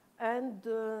 and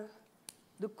the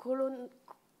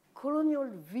colonial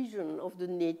vision of the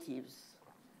natives,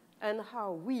 and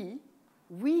how we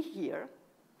here,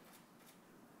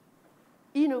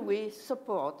 in a way,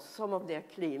 support some of their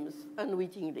claims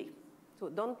unwittingly. So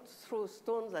don't throw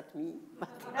stones at me, but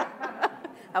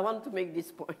I want to make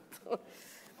this point.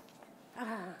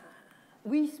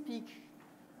 we speak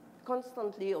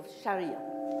constantly of Sharia.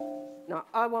 Now,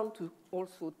 I want to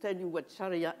also tell you what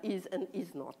Sharia is and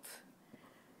is not.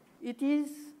 It is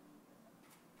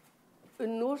a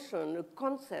notion, a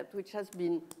concept which has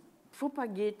been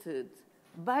propagated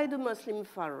by the Muslim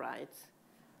far right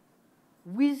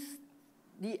with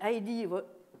the idea of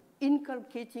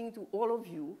inculcating to all of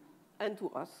you and to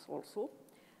us also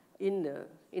in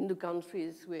the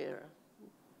countries where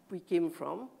we came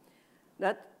from,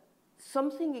 that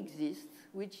something exists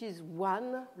which is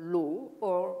one law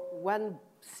or one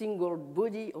single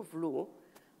body of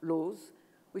laws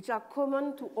which are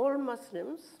common to all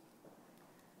Muslims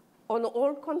on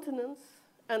all continents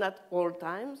and at all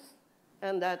times,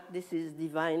 and that this is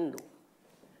divine law.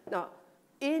 Now,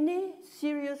 any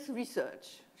serious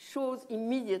research shows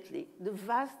immediately the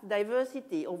vast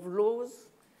diversity of laws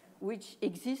which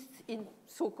exist in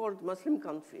so-called Muslim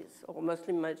countries or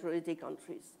Muslim majority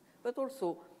countries, but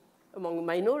also among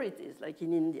minorities, like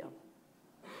in India.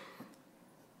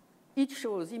 It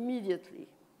shows immediately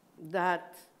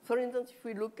that, for instance, if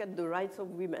we look at the rights of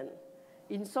women,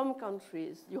 in some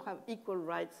countries, you have equal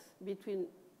rights between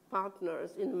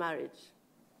partners in marriage.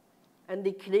 And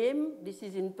they claim this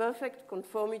is in perfect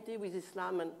conformity with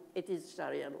Islam and it is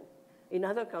Sharia law. In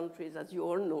other countries, as you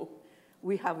all know,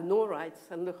 we have no rights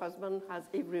and the husband has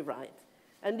every right.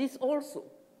 And this also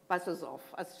passes off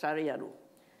as Sharia law.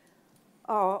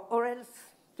 Or else,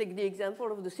 take the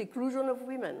example of the seclusion of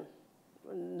women.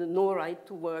 No right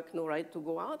to work, no right to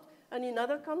go out. And in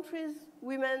other countries,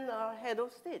 women are head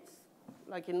of states,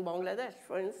 like in Bangladesh,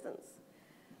 for instance.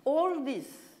 All this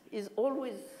is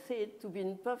always said to be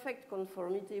in perfect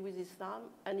conformity with Islam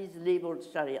and is labeled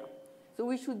Sharia. So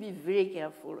we should be very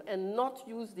careful and not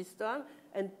use this term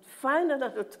and find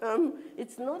another term.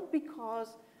 It's not because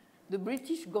the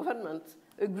British government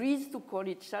agrees to call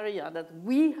it Sharia that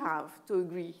we have to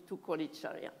agree to call it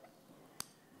Sharia.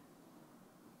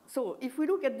 So if we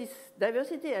look at this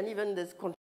diversity and even this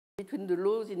contrast between the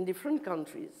laws in different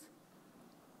countries,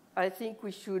 I think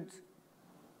we should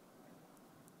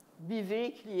be very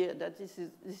clear that this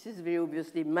is very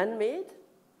obviously man-made.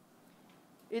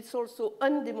 It's also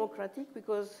undemocratic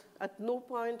because at no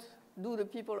point do the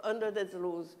people under those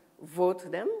laws vote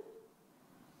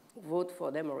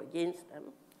for them or against them.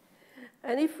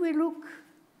 And if we look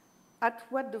at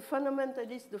what the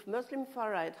fundamentalists, the Muslim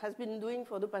far right, has been doing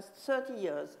for the past 30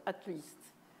 years at least,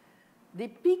 they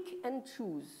pick and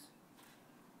choose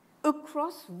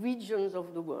across regions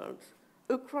of the world,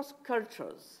 across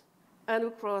cultures, and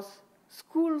across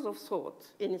schools of thought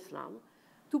in Islam,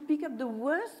 to pick up the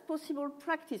worst possible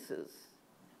practices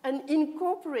and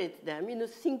incorporate them in a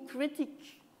syncretic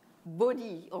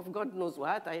body of God knows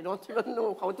what, I don't even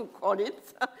know how to call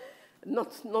it,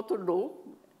 not a law,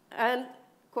 and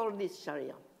call this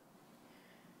Sharia.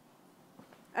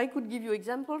 I could give you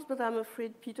examples, but I'm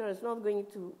afraid Peter is not going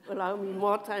to allow me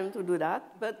more time to do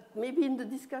that. But maybe in the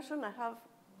discussion, I have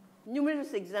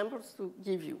numerous examples to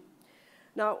give you.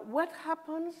 Now, what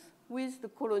happens with the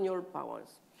colonial powers?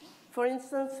 For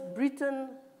instance, Britain,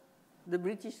 the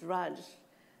British Raj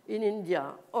in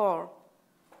India, or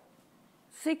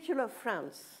secular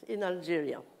France in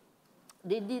Algeria,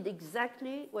 they did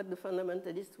exactly what the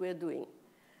fundamentalists were doing.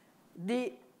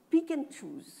 They pick and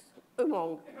choose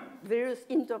among various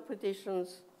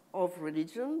interpretations of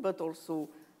religion, but also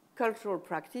cultural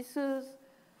practices.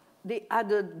 They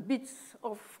added bits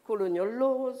of colonial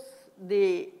laws.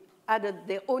 They added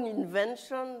their own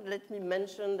invention. Let me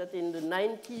mention that in the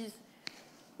 90s,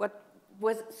 what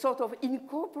was sort of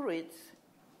incorporated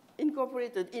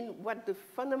in what the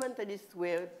fundamentalists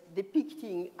were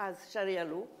depicting as Sharia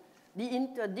law, the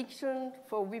interdiction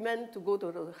for women to go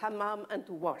to the hammam and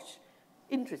to wash.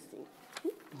 Interesting.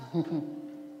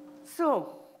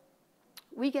 So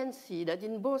we can see that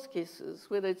in both cases,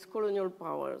 whether it's colonial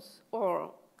powers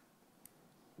or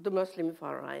the Muslim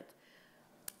far right,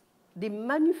 they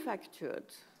manufactured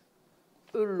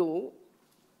a law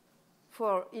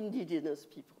for indigenous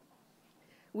people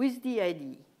with the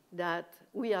idea that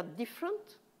we are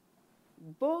different.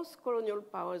 Both colonial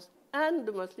powers and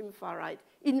the Muslim far right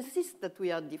insist that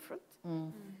we are different.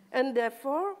 Mm. And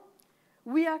therefore,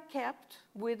 we are kept,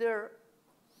 whether,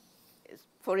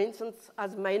 for instance,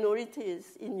 as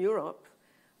minorities in Europe,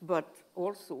 but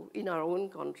also in our own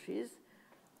countries,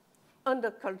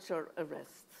 under cultural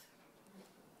arrest.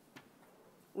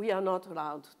 We are not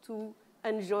allowed to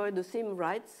enjoy the same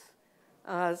rights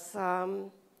as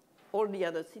all the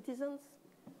other citizens.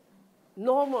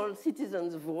 Normal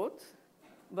citizens vote,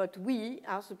 but we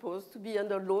are supposed to be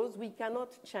under laws we cannot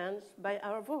change by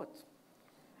our vote.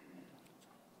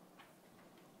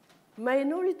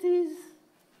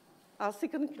 are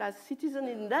second-class citizens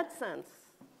in that sense,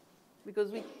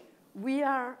 because we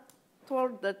are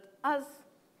told that as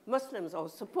Muslims, or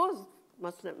supposed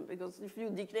Muslim, because if you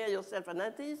declare yourself an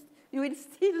atheist, you will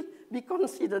still be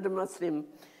considered a Muslim.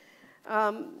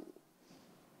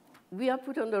 We are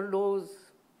put under laws.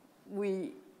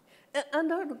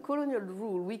 Under the colonial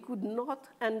rule, we could not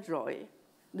enjoy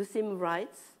the same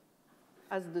rights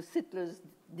as the settlers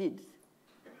did.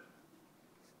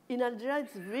 In Algeria,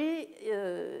 it's very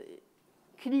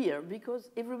clear because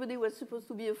everybody was supposed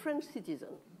to be a French citizen.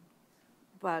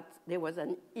 But there was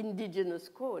an indigenous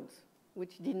code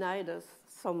which denied us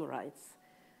some rights.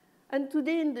 And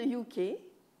today in the UK,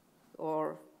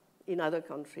 or in other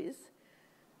countries,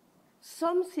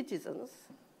 some citizens,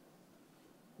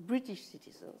 British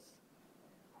citizens,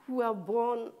 who are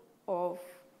born of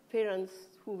parents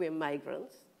who were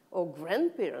migrants or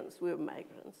grandparents who were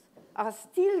migrants, are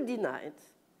still denied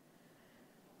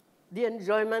the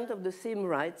enjoyment of the same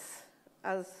rights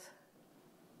as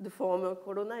the former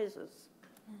colonizers.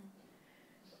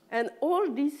 And all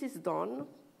this is done,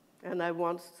 and I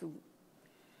want to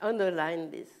underline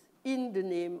this, in the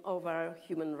name of our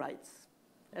human rights.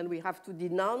 And we have to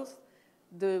denounce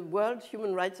the World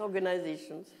Human Rights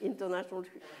Organizations, international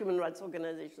human rights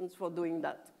organizations, for doing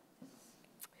that.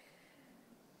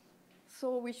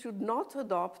 So we should not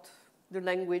adopt the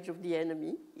language of the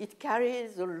enemy. It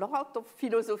carries a lot of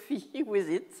philosophy with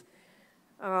it.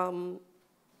 And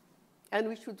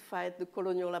we should fight the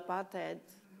colonial apartheid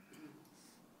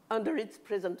under its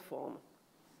present form.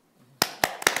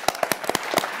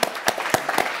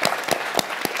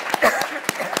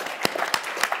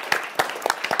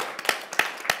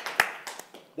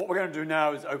 What we're going to do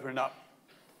now is open it up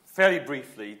fairly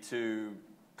briefly to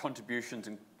contributions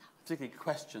and particularly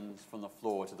questions from the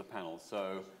floor to the panel.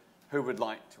 So who would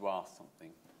like to ask something?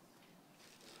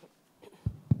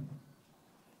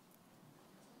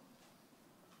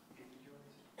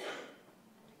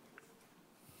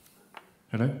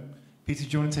 Hello? Peter, do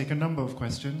you want to take a number of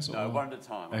questions? No, one at a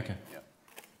time. Okay. Yeah.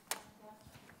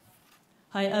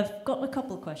 Hi, I've got a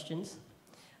couple of questions.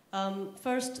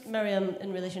 First, Marieme,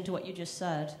 in relation to what you just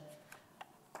said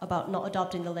about not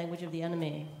adopting the language of the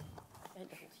enemy.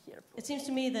 It seems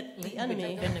to me that the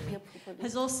enemy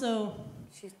has also...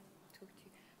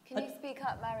 Can you speak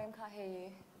up, Marieme? Can't hear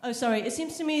you. Oh, sorry. It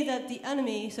seems to me that the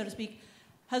enemy, so to speak,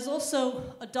 has also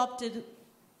adopted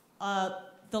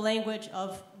the language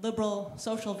of liberal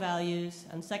social values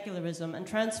and secularism and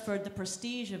transferred the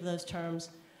prestige of those terms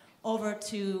over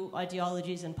to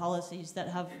ideologies and policies that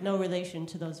have no relation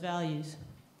to those values.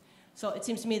 So it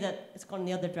seems to me that it's gone in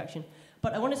the other direction.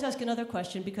 But I wanted to ask another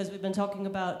question because we've been talking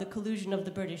about the collusion of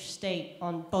the British state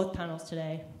on both panels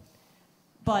today.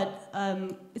 But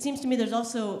it seems to me there's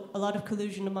also a lot of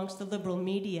collusion amongst the liberal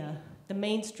media, the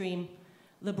mainstream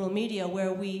liberal media,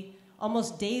 where we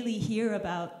almost daily hear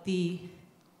about the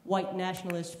white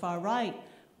nationalist far right.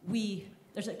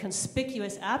 There's a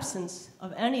conspicuous absence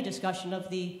of any discussion of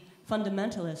the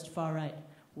fundamentalist far right.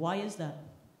 Why is that?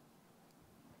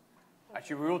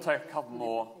 Actually, we will take a couple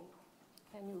more.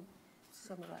 Can you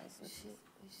summarize it?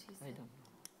 I don't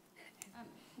know.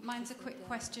 Mine's a quick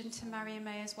question to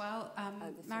Marieme as well.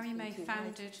 Marieme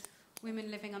founded Women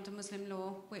Living Under Muslim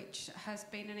Law, which has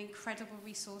been an incredible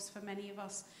resource for many of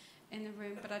us in the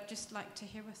room, but I'd just like to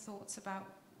hear her thoughts about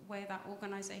where that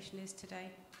organisation is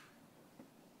today.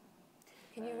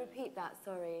 Can you repeat that?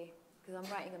 Sorry, because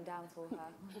I'm writing them down for her.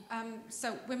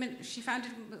 She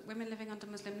founded Women Living Under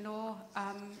Muslim Law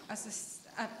as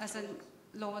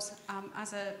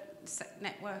a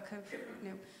network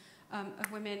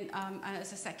of women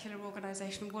as a secular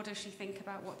organisation. What does she think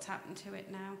about what's happened to it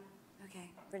now? Okay,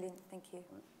 brilliant, thank you.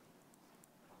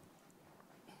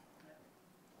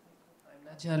 I'm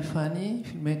Nadia Alfani,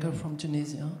 filmmaker from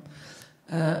Tunisia.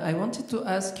 I wanted to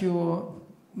ask you,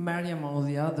 Marieme or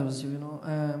the others,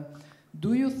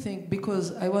 do you think,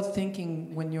 because I was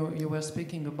thinking when you were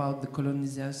speaking about the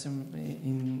colonization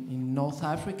in North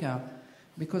Africa,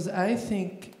 because I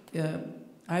think,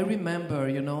 I remember,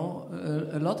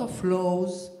 a lot of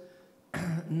laws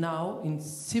now in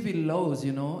civil laws,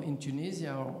 in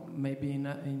Tunisia or maybe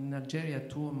in Algeria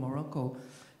too, or Morocco,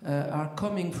 are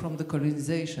coming from the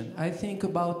colonization. I think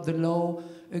about the law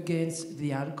against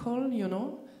the alcohol,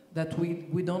 that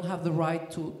we don't have the right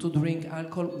to drink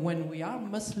alcohol when we are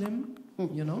Muslim,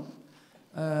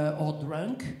 or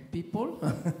drunk people.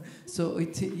 So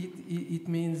it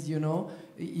means,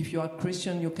 if you are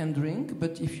Christian, you can drink,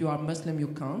 but if you are Muslim, you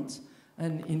can't.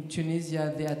 And in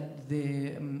Tunisia,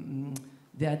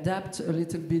 they adapt a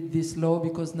little bit this law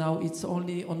because now it's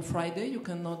only on Friday you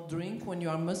cannot drink when you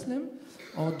are Muslim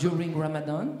or during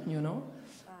Ramadan,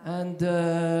 And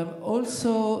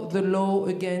also the law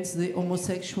against the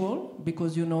homosexual,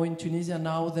 because you know in Tunisia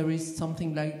now there is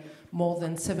something like more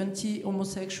than 70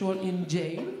 homosexual in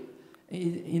jail.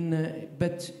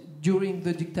 But during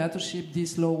the dictatorship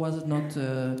this law was not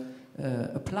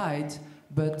applied.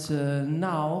 But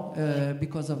now,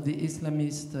 because of the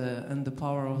Islamist and the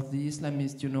power of the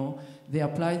Islamist, you know, they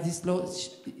apply this law.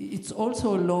 It's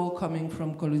also a law coming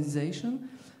from colonization.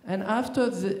 And after,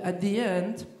 at the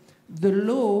end, the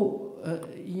law,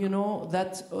 you know,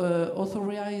 that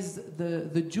authorized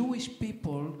the Jewish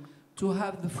people to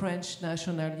have the French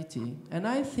nationality. And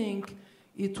I think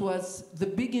it was the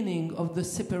beginning of the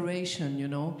separation, you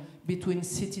know, between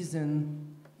citizens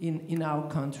in our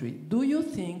country. Do you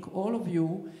think, all of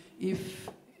you, if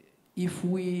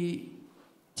we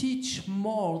teach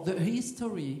more the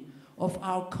history of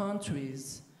our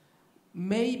countries,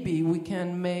 maybe we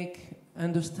can make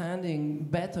understanding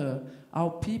better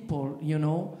our people, you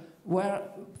know,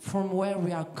 from where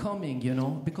we are coming, you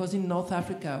know, because in North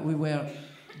Africa we were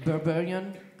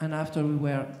Berberian, and after we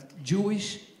were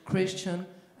Jewish, Christian,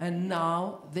 and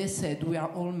now they said we are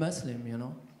all Muslim, you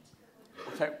know.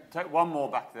 Take one more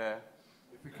back there.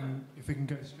 If we can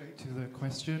go straight to the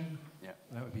question, yeah,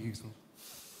 that would be useful.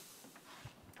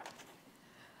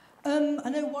 I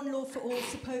know One Law for All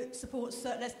supports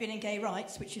lesbian and gay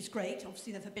rights, which is great.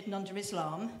 Obviously, they're forbidden under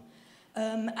Islam.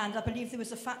 And I believe there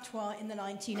was a fatwa in the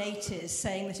 1980s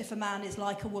saying that if a man is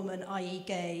like a woman, i.e.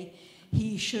 gay,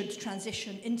 he should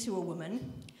transition into a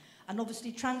woman. And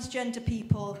obviously, transgender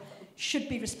people should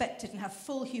be respected and have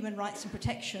full human rights and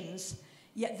protections.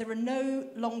 Yet there are no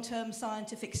long-term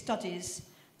scientific studies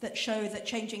that show that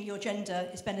changing your gender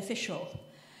is beneficial.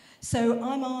 So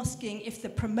I'm asking if the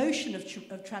promotion of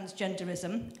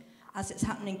transgenderism, as it's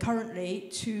happening currently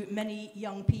to many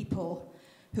young people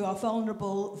who are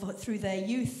vulnerable through their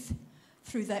youth,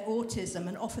 through their autism,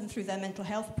 and often through their mental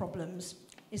health problems,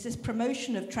 is this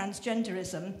promotion of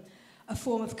transgenderism a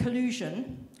form of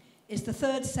collusion? Is the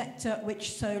third sector,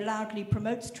 which so loudly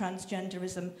promotes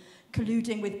transgenderism,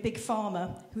 colluding with Big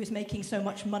Pharma, who is making so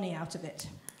much money out of it?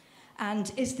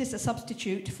 And is this a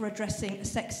substitute for addressing a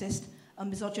sexist and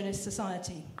misogynist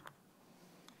society?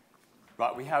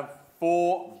 Right, we have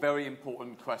 4 very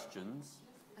important questions,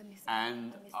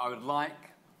 and I would like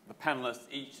the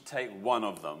panelists each to take one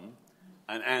of them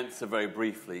and answer very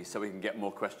briefly so we can get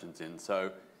more questions in.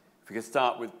 So if we could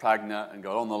start with Pragna and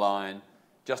go on the line,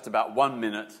 just about 1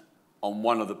 minute on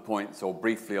one of the points or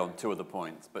briefly on 2 of the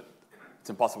points, but it's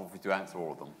impossible for you to answer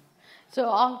all of them. So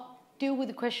I'll deal with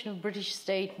the question of British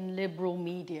state and liberal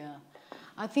media.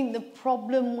 I think the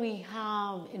problem we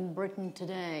have in Britain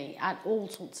today at all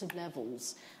sorts of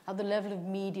levels, at the level of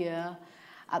media,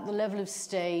 at the level of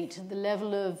state, at the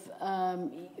level of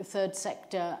third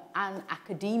sector and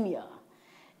academia,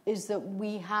 is that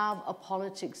we have a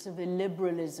politics of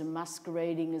illiberalism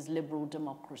masquerading as liberal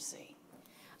democracy.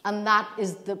 And that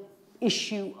is the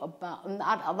issue about, and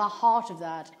at the heart of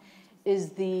that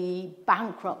is the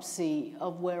bankruptcy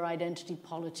of where identity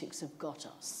politics have got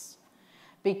us.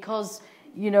 Because,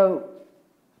 you know,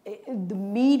 the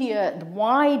media,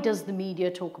 why does the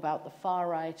media talk about the far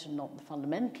right and not the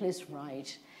fundamentalist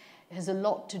right? It has a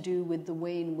lot to do with the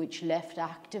way in which left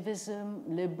activism,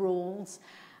 liberals,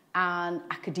 and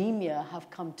academia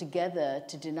have come together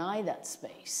to deny that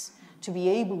space, to be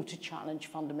able to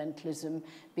challenge fundamentalism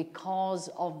because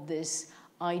of this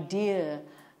idea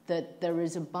that there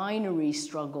is a binary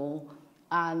struggle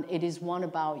and it is one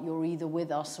about you're either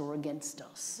with us or against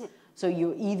us. So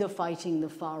you're either fighting the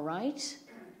far right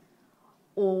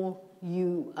or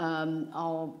you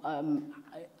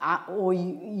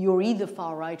you're either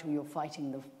far right or you're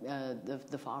fighting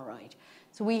the far right.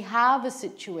 So we have a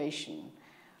situation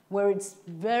where it's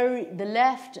the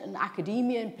left and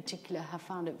academia in particular have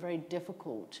found it very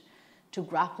difficult to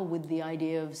grapple with the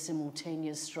idea of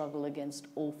simultaneous struggle against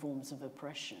all forms of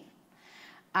oppression.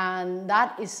 And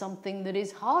that is something that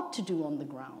is hard to do on the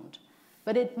ground,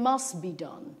 but it must be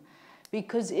done.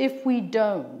 Because if we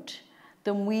don't,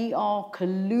 then we are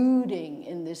colluding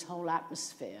in this whole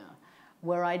atmosphere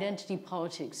where identity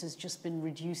politics has just been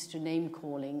reduced to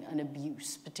name-calling and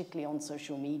abuse, particularly on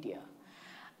social media.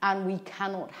 And we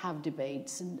cannot have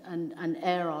debates and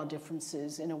air our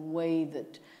differences in a way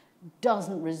that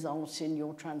doesn't result in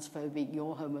you're transphobic,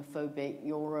 you're homophobic,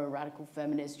 you're a radical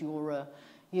feminist, you're a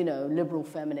liberal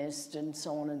feminist, and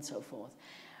so on and so forth.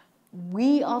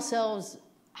 We ourselves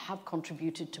have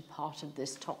contributed to part of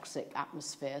this toxic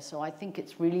atmosphere, so I think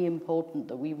it's really important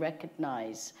that we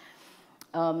recognize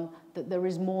that there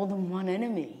is more than one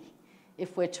enemy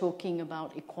if we're talking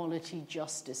about equality,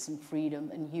 justice, and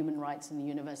freedom, and human rights, and the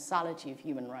universality of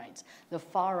human rights. The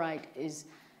far right is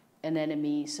an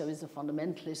enemy, so is the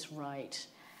fundamentalist right.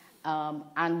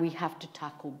 And we have to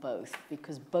tackle both,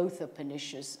 because both are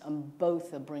pernicious and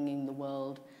both are bringing the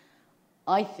world,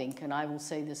 I think, and I will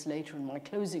say this later in my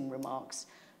closing remarks,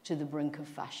 to the brink of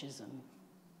fascism.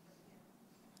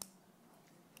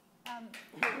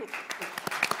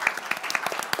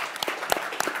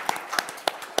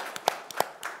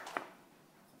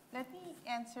 Let me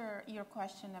answer your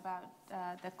question about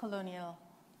the colonial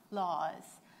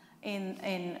laws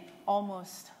in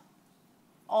almost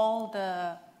all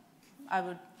the, I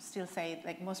would still say,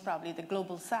 like most probably the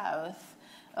global south,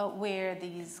 where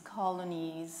these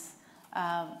colonies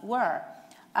were.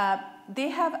 They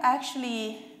have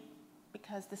actually,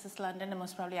 because this is London and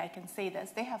most probably I can say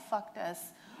this, they have fucked us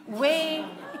way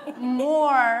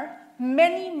more,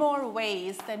 many more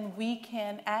ways than we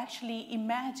can actually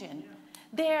imagine.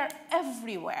 They're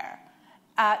everywhere.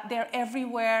 They're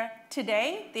everywhere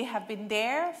today. They have been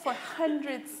there for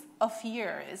hundreds of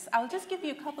years. I'll just give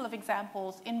you a couple of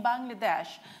examples. In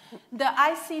Bangladesh, the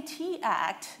ICT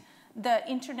Act, the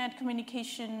Internet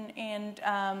Communication and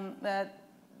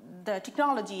the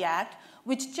Technology Act,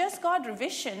 which just got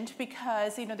revisioned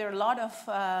because there are a lot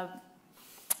of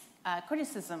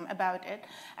criticism about it,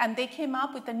 and they came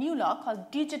up with a new law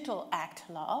called Digital Act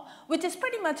Law, which is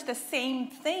pretty much the same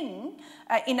thing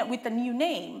with a new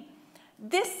name.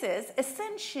 This is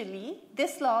essentially,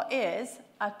 this law is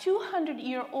a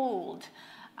 200-year-old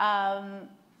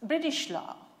British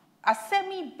law, a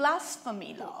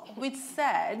semi-blasphemy law, which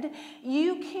said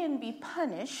you can be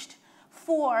punished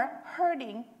for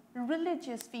hurting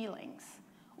religious feelings,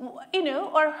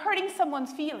 or hurting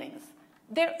someone's feelings.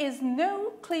 There is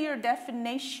no clear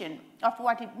definition of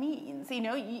what it means.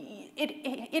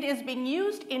 It is being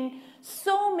used in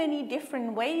so many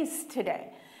different ways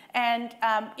today. And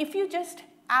if you just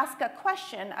ask a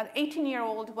question, an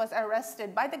 18-year-old was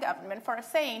arrested by the government for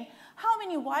saying, how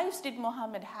many wives did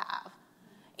Muhammad have?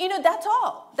 That's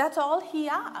all. That's all he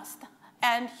asked.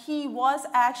 And he was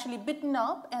actually beaten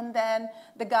up, and then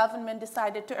the government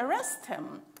decided to arrest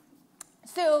him.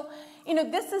 So,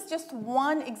 this is just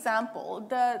one example.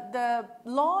 The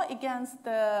law against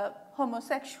the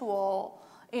homosexual,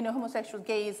 homosexual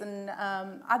gays and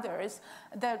others,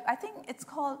 I think it's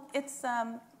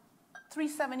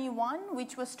 371,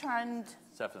 which was turned...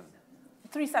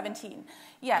 317,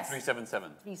 yes.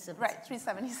 377. Right,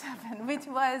 377, which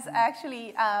was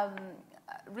actually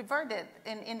reverted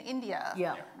in India.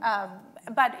 Yeah.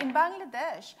 But in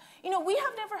Bangladesh, we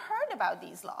have never heard about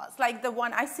these laws. Like the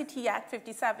one ICT Act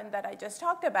 57 that I just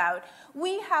talked about,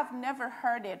 we have never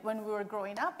heard it when we were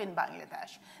growing up in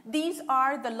Bangladesh. These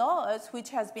are the laws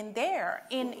which has been there,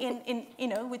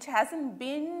 which hasn't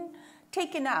been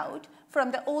taken out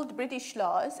from the old British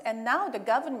laws, and now the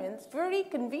government's very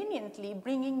conveniently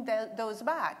bringing those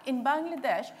back. In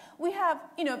Bangladesh, we have,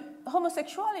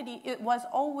 homosexuality, it was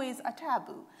always a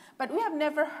taboo. But we have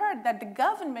never heard that the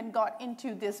government got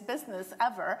into this business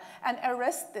ever and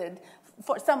arrested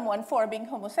someone for being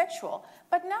homosexual.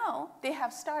 But now they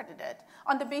have started it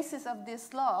on the basis of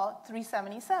this law,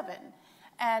 377.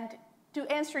 And to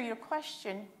answer your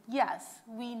question, yes,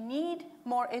 we need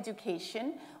more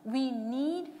education. We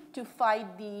need to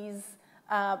fight these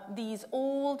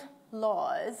old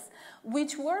laws,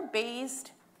 which were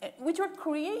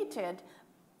created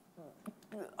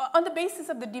on the basis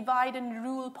of the divide and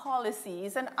rule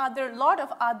policies and lot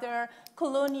of other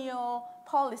colonial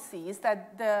policies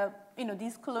that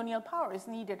these colonial powers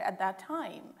needed at that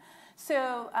time.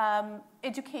 So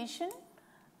education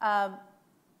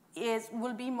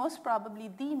will be most probably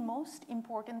the most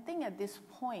important thing at this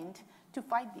point to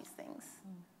fight these things.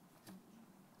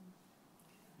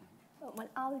 Well,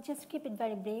 I'll just keep it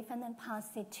very brief and then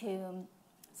pass it to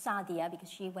Sadia,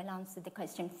 because she will answer the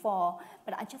question 4.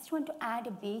 But I just want to add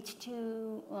a bit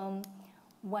to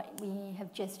what we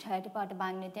have just heard about the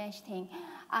Bangladesh thing.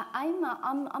 I'm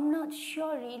not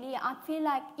sure really. I feel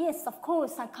like, yes, of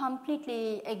course, I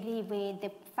completely agree with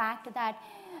the fact that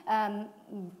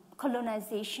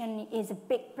colonization is a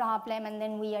big problem, and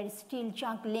then we are still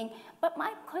juggling. But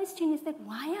my question is that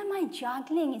why am I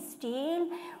juggling still?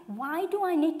 Why do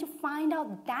I need to find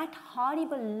out that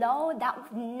horrible law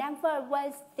that never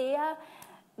was there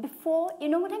before? You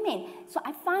know what I mean? So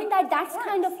I find that that's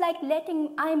kind of like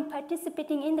I'm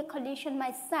participating in the collusion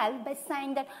myself by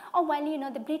saying that, oh,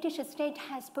 well, the British state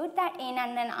has put that in,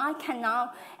 and then I can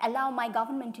now allow my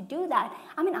government to do that.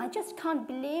 I mean, I just can't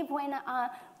believe when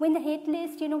the hit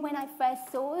list, when I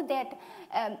first saw that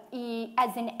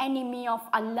as an enemy of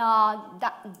Allah,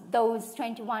 that those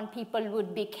 21 people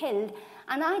would be killed.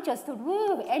 And I just thought,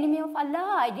 whoa, enemy of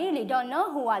Allah, I really don't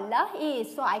know who Allah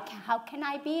is, so how can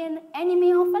I be an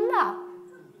enemy of Allah?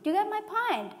 Do you get my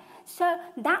point? So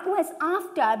that was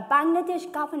after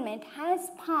Bangladesh government has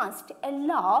passed a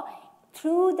law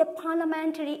through the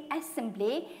Parliamentary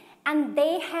Assembly, and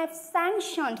they have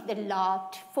sanctioned the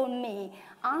law for me.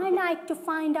 I like to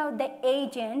find out the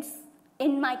agents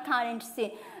in my current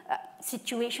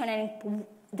situation, and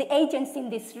the agents in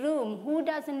this room who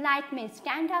doesn't like me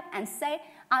stand up and say,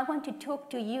 I want to talk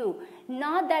to you.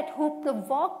 Not that who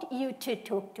provoked you to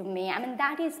talk to me. I mean,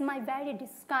 that is my very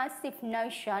discursive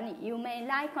notion, you may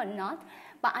like or not,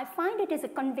 but I find it is a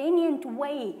convenient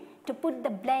way to put the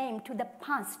blame to the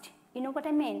past. You know what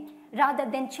I mean? Rather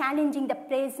than challenging the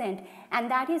present.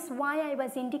 And that is why I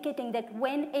was indicating that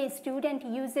when a student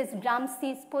uses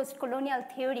Gramsci's post-colonial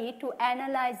theory to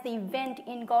analyze the event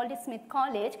in Goldsmith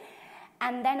College,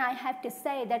 and then I have to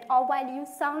say that, oh, while you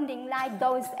sounding like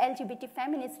those LGBT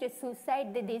feminists who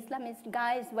said that the Islamist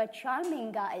guys were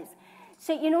charming guys.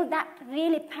 So, you know, that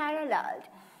really paralleled.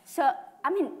 So,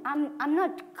 I mean, I'm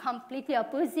not completely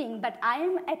opposing, but I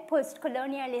am a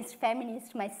post-colonialist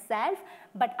feminist myself,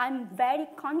 but I'm very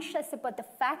conscious about the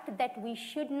fact that we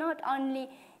should not only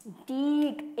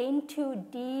dig into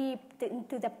deep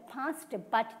into the past,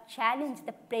 but challenge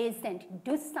the present,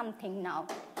 do something now.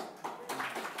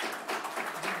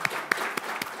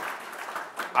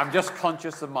 I'm just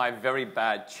conscious of my very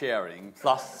bad chairing,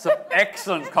 plus some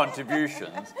excellent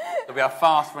contributions, that we are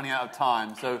fast running out of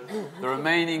time. So the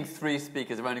remaining 3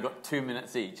 speakers have only got 2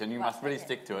 minutes each, and you must really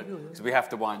stick to it, because we have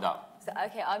to wind up. So,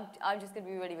 okay, I'm just going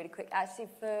to be really, really quick. Actually,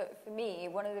 for me,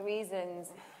 one of the reasons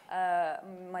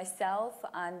myself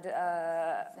and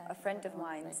a friend of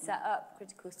mine set up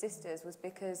Critical Sisters was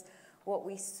because what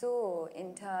we saw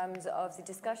in terms of the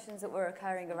discussions that were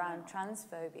occurring around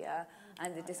transphobia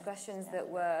and the discussions that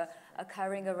were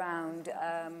occurring around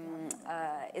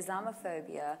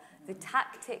Islamophobia, the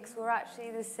tactics were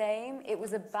actually the same. It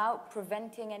was about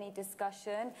preventing any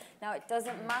discussion. Now, it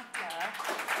doesn't matter.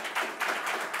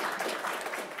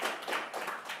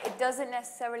 It doesn't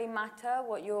necessarily matter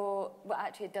what you're, well,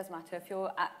 actually it does matter if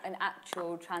you're an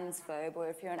actual transphobe or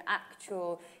if you're an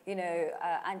actual, you know,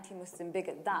 anti-Muslim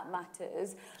bigot, that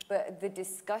matters. But the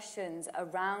discussions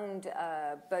around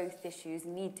both issues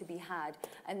need to be had,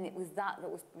 and it was that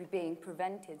was being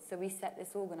prevented. So we set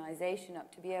this organisation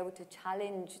up to be able to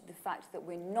challenge the fact that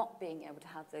we're not being able to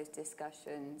have those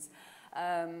discussions.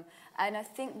 And I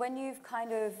think when you've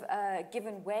kind of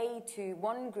given way to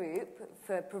one group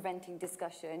for preventing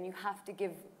discussion, you have to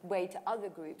give way to other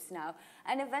groups now.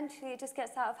 And eventually it just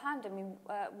gets out of hand. I mean,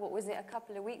 what was it, a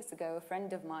couple of weeks ago, a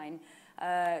friend of mine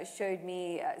showed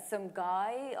me some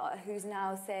guy who's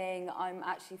now saying, I'm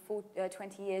actually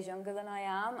 20 years younger than I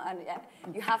am, and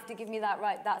you have to give me that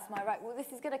right, that's my right. Well,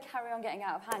 this is going to carry on getting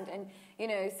out of hand. And, you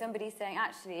know, somebody saying,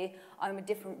 actually, I'm a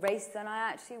different race than I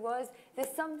actually was.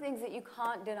 There's some things that you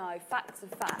can't deny. Facts are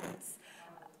facts.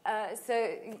 So,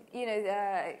 you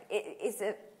know,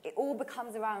 it all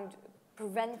becomes around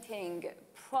preventing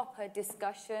proper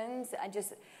discussions and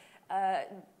just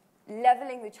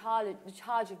levelling the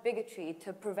charge of bigotry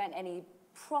to prevent any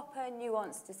proper,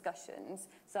 nuanced discussions.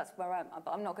 So that's where I'm at.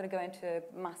 But I'm not going to go into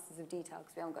masses of detail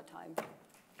because we haven't got time.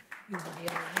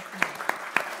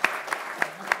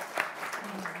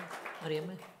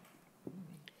 Marieme?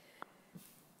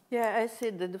 Yeah, I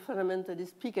said that the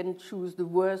fundamentalists pick and choose the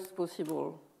worst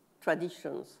possible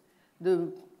traditions,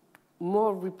 the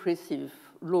more repressive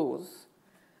laws.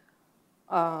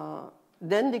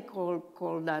 Then they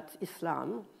call that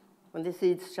Islam, and they say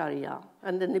it's Sharia,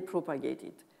 and then they propagate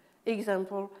it.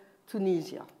 Example,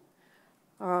 Tunisia.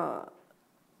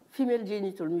 Female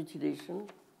genital mutilation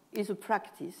is a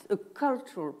practice, a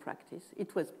cultural practice.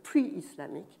 It was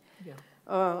pre-Islamic,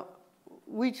 yeah.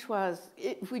 Which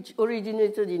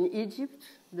originated in Egypt,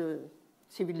 the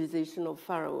civilization of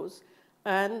pharaohs,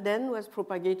 and then was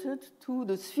propagated to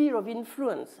the sphere of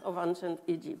influence of ancient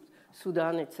Egypt,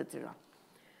 Sudan, etc.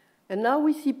 And now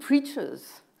we see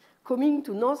preachers coming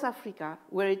to North Africa,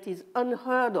 where it is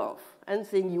unheard of, and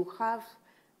saying you have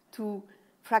to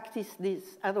practice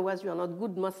this, otherwise you are not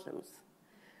good Muslims.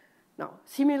 Now,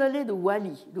 similarly, the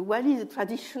wali. The wali is a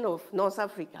tradition of North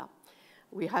Africa.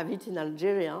 We have it in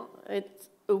Algeria.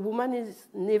 A woman is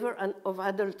never of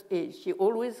adult age. She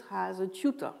always has a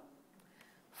tutor.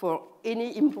 For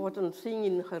any important thing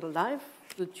in her life,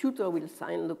 the tutor will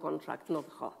sign the contract, not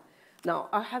her. Now,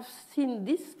 I have seen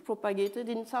this propagated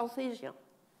in South Asia,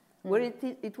 where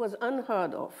it was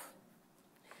unheard of.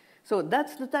 So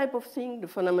that's the type of thing the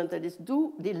fundamentalists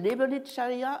do. They label it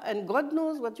Sharia, and God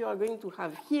knows what you are going to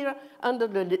have here under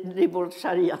the label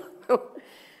Sharia.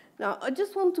 Now, I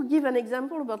just want to give an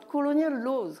example about colonial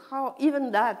laws, how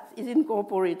even that is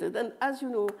incorporated. And as you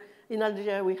know, in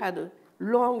Algeria, we had a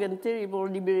long and terrible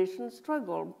liberation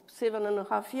struggle,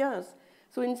 7.5 years.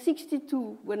 So in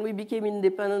 1962, when we became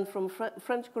independent from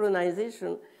French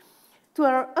colonization, to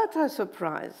our utter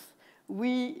surprise,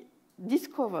 we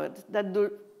discovered that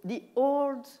the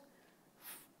old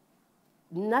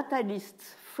natalist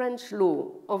French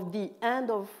law of the end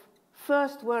of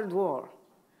First World War,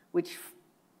 which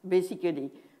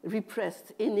basically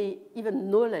repressed any even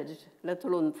knowledge, let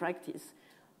alone practice,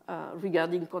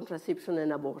 regarding contraception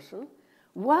and abortion,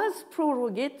 was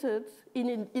prorogated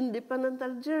in independent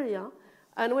Algeria.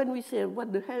 And when we say,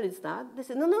 what the hell is that? They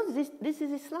say, no, this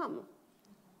is Islam.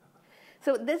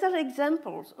 So these are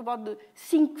examples about the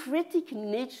syncretic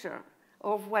nature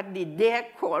of what they dare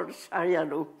call Sharia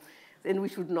law, and we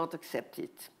should not accept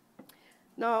it.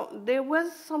 Now, there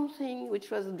was something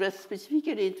which was addressed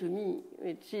specifically to me,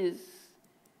 which is,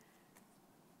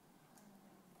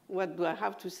 what do I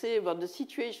have to say about the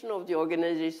situation of the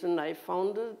organization I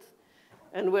founded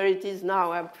and where it is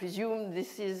now? I presume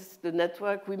this is the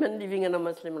network Women Living Under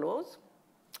Muslim Laws.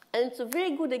 And it's a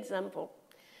very good example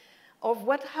of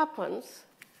what happens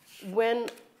when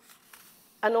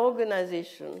an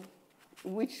organization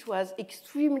which was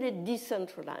extremely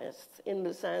decentralized in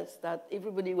the sense that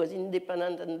everybody was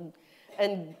independent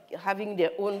and having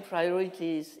their own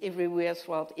priorities everywhere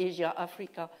throughout Asia,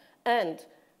 Africa, and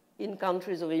in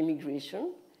countries of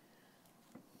immigration.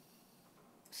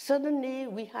 Suddenly,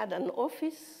 we had an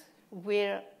office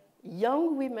where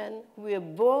young women who were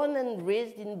born and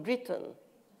raised in Britain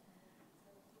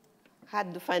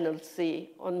had the final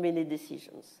say on many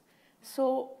decisions.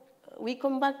 So we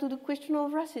come back to the question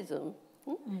of racism.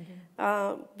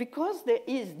 Because there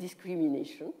is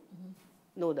discrimination,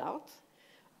 no doubt,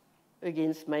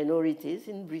 against minorities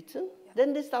in Britain,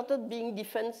 then they started being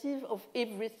defensive of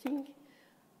everything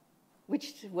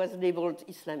which was labeled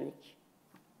Islamic.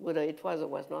 Whether it was or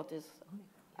was not is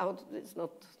it's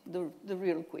not the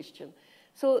real question.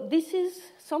 So this is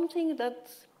something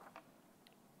that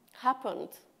happened,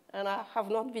 and I have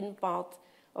not been part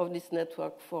of this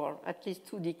network for at least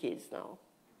 2 decades now.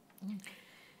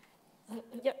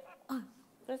 Yeah.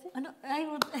 No, I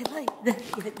would like no.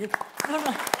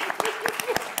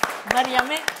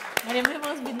 Marieme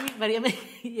was with me. Marieme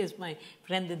is my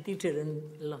friend and teacher and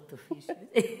a lot of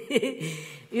issues.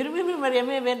 You remember,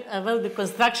 Marieme, when about the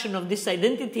construction of this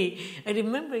identity? I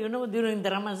remember, during the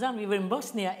Ramadan, we were in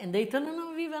Bosnia, and they told,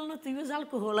 no, we will not use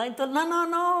alcohol. I thought,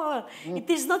 no, it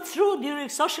is not true. During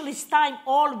socialist time,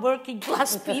 all working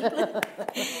class people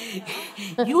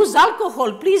use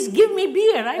alcohol. Please give me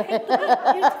beer.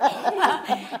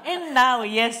 And now,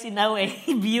 yes, in our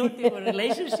beautiful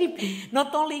relationship,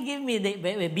 not only give me the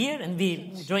beer, and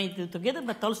we join it together,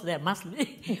 but also they are Muslim,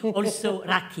 also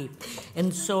Raki.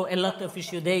 And so a lot of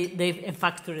issues they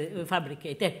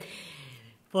fabricate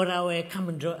for our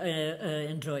common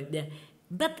enjoy.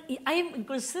 But I am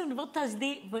concerned,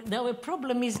 our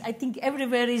problem is, I think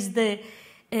everywhere is the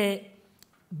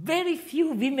very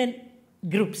few women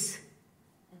groups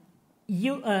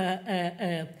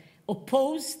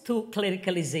opposed to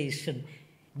clericalization,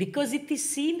 because it is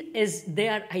seen as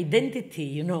their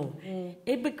identity,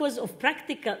 And because of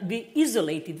practical, we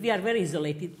are very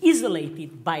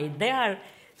isolated by their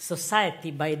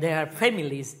society, by their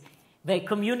families, by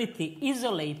community,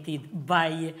 isolated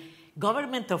by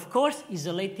government, of course,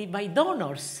 isolated by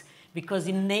donors, because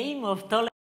in name of tolerance,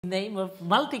 in the name of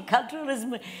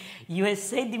multiculturalism,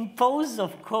 USA impose,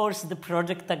 of course, the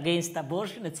project against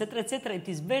abortion, etc., etc. It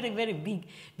is very, very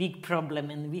big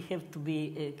problem, and we have to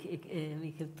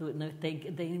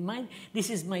take that in mind. This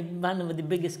is one of the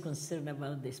biggest concern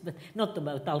about this, but not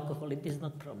about alcohol. It is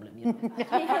not problem.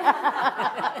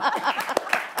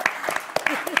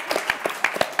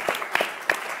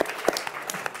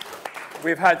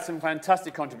 We've had some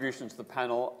fantastic contributions to the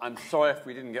panel. I'm sorry if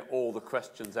we didn't get all the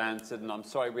questions answered, and I'm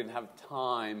sorry we didn't have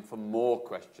time for more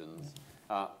questions.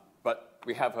 But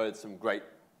we have heard some great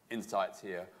insights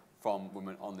here from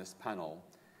women on this panel.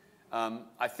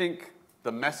 I think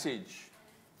the message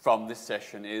from this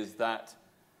session is that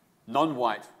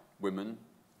non-white women,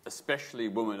 especially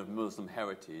women of Muslim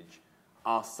heritage,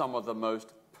 are some of the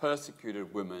most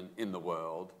persecuted women in the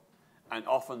world, and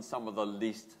often some of the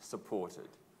least supported.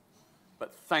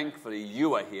 But thankfully,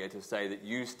 you are here to say that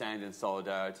you stand in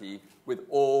solidarity with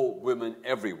all women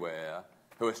everywhere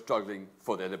who are struggling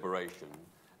for their liberation.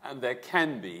 And there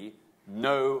can be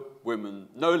no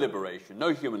liberation, no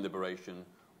human liberation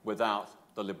without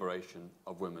the liberation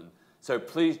of women. So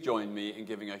please join me in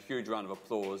giving a huge round of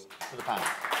applause to the panel.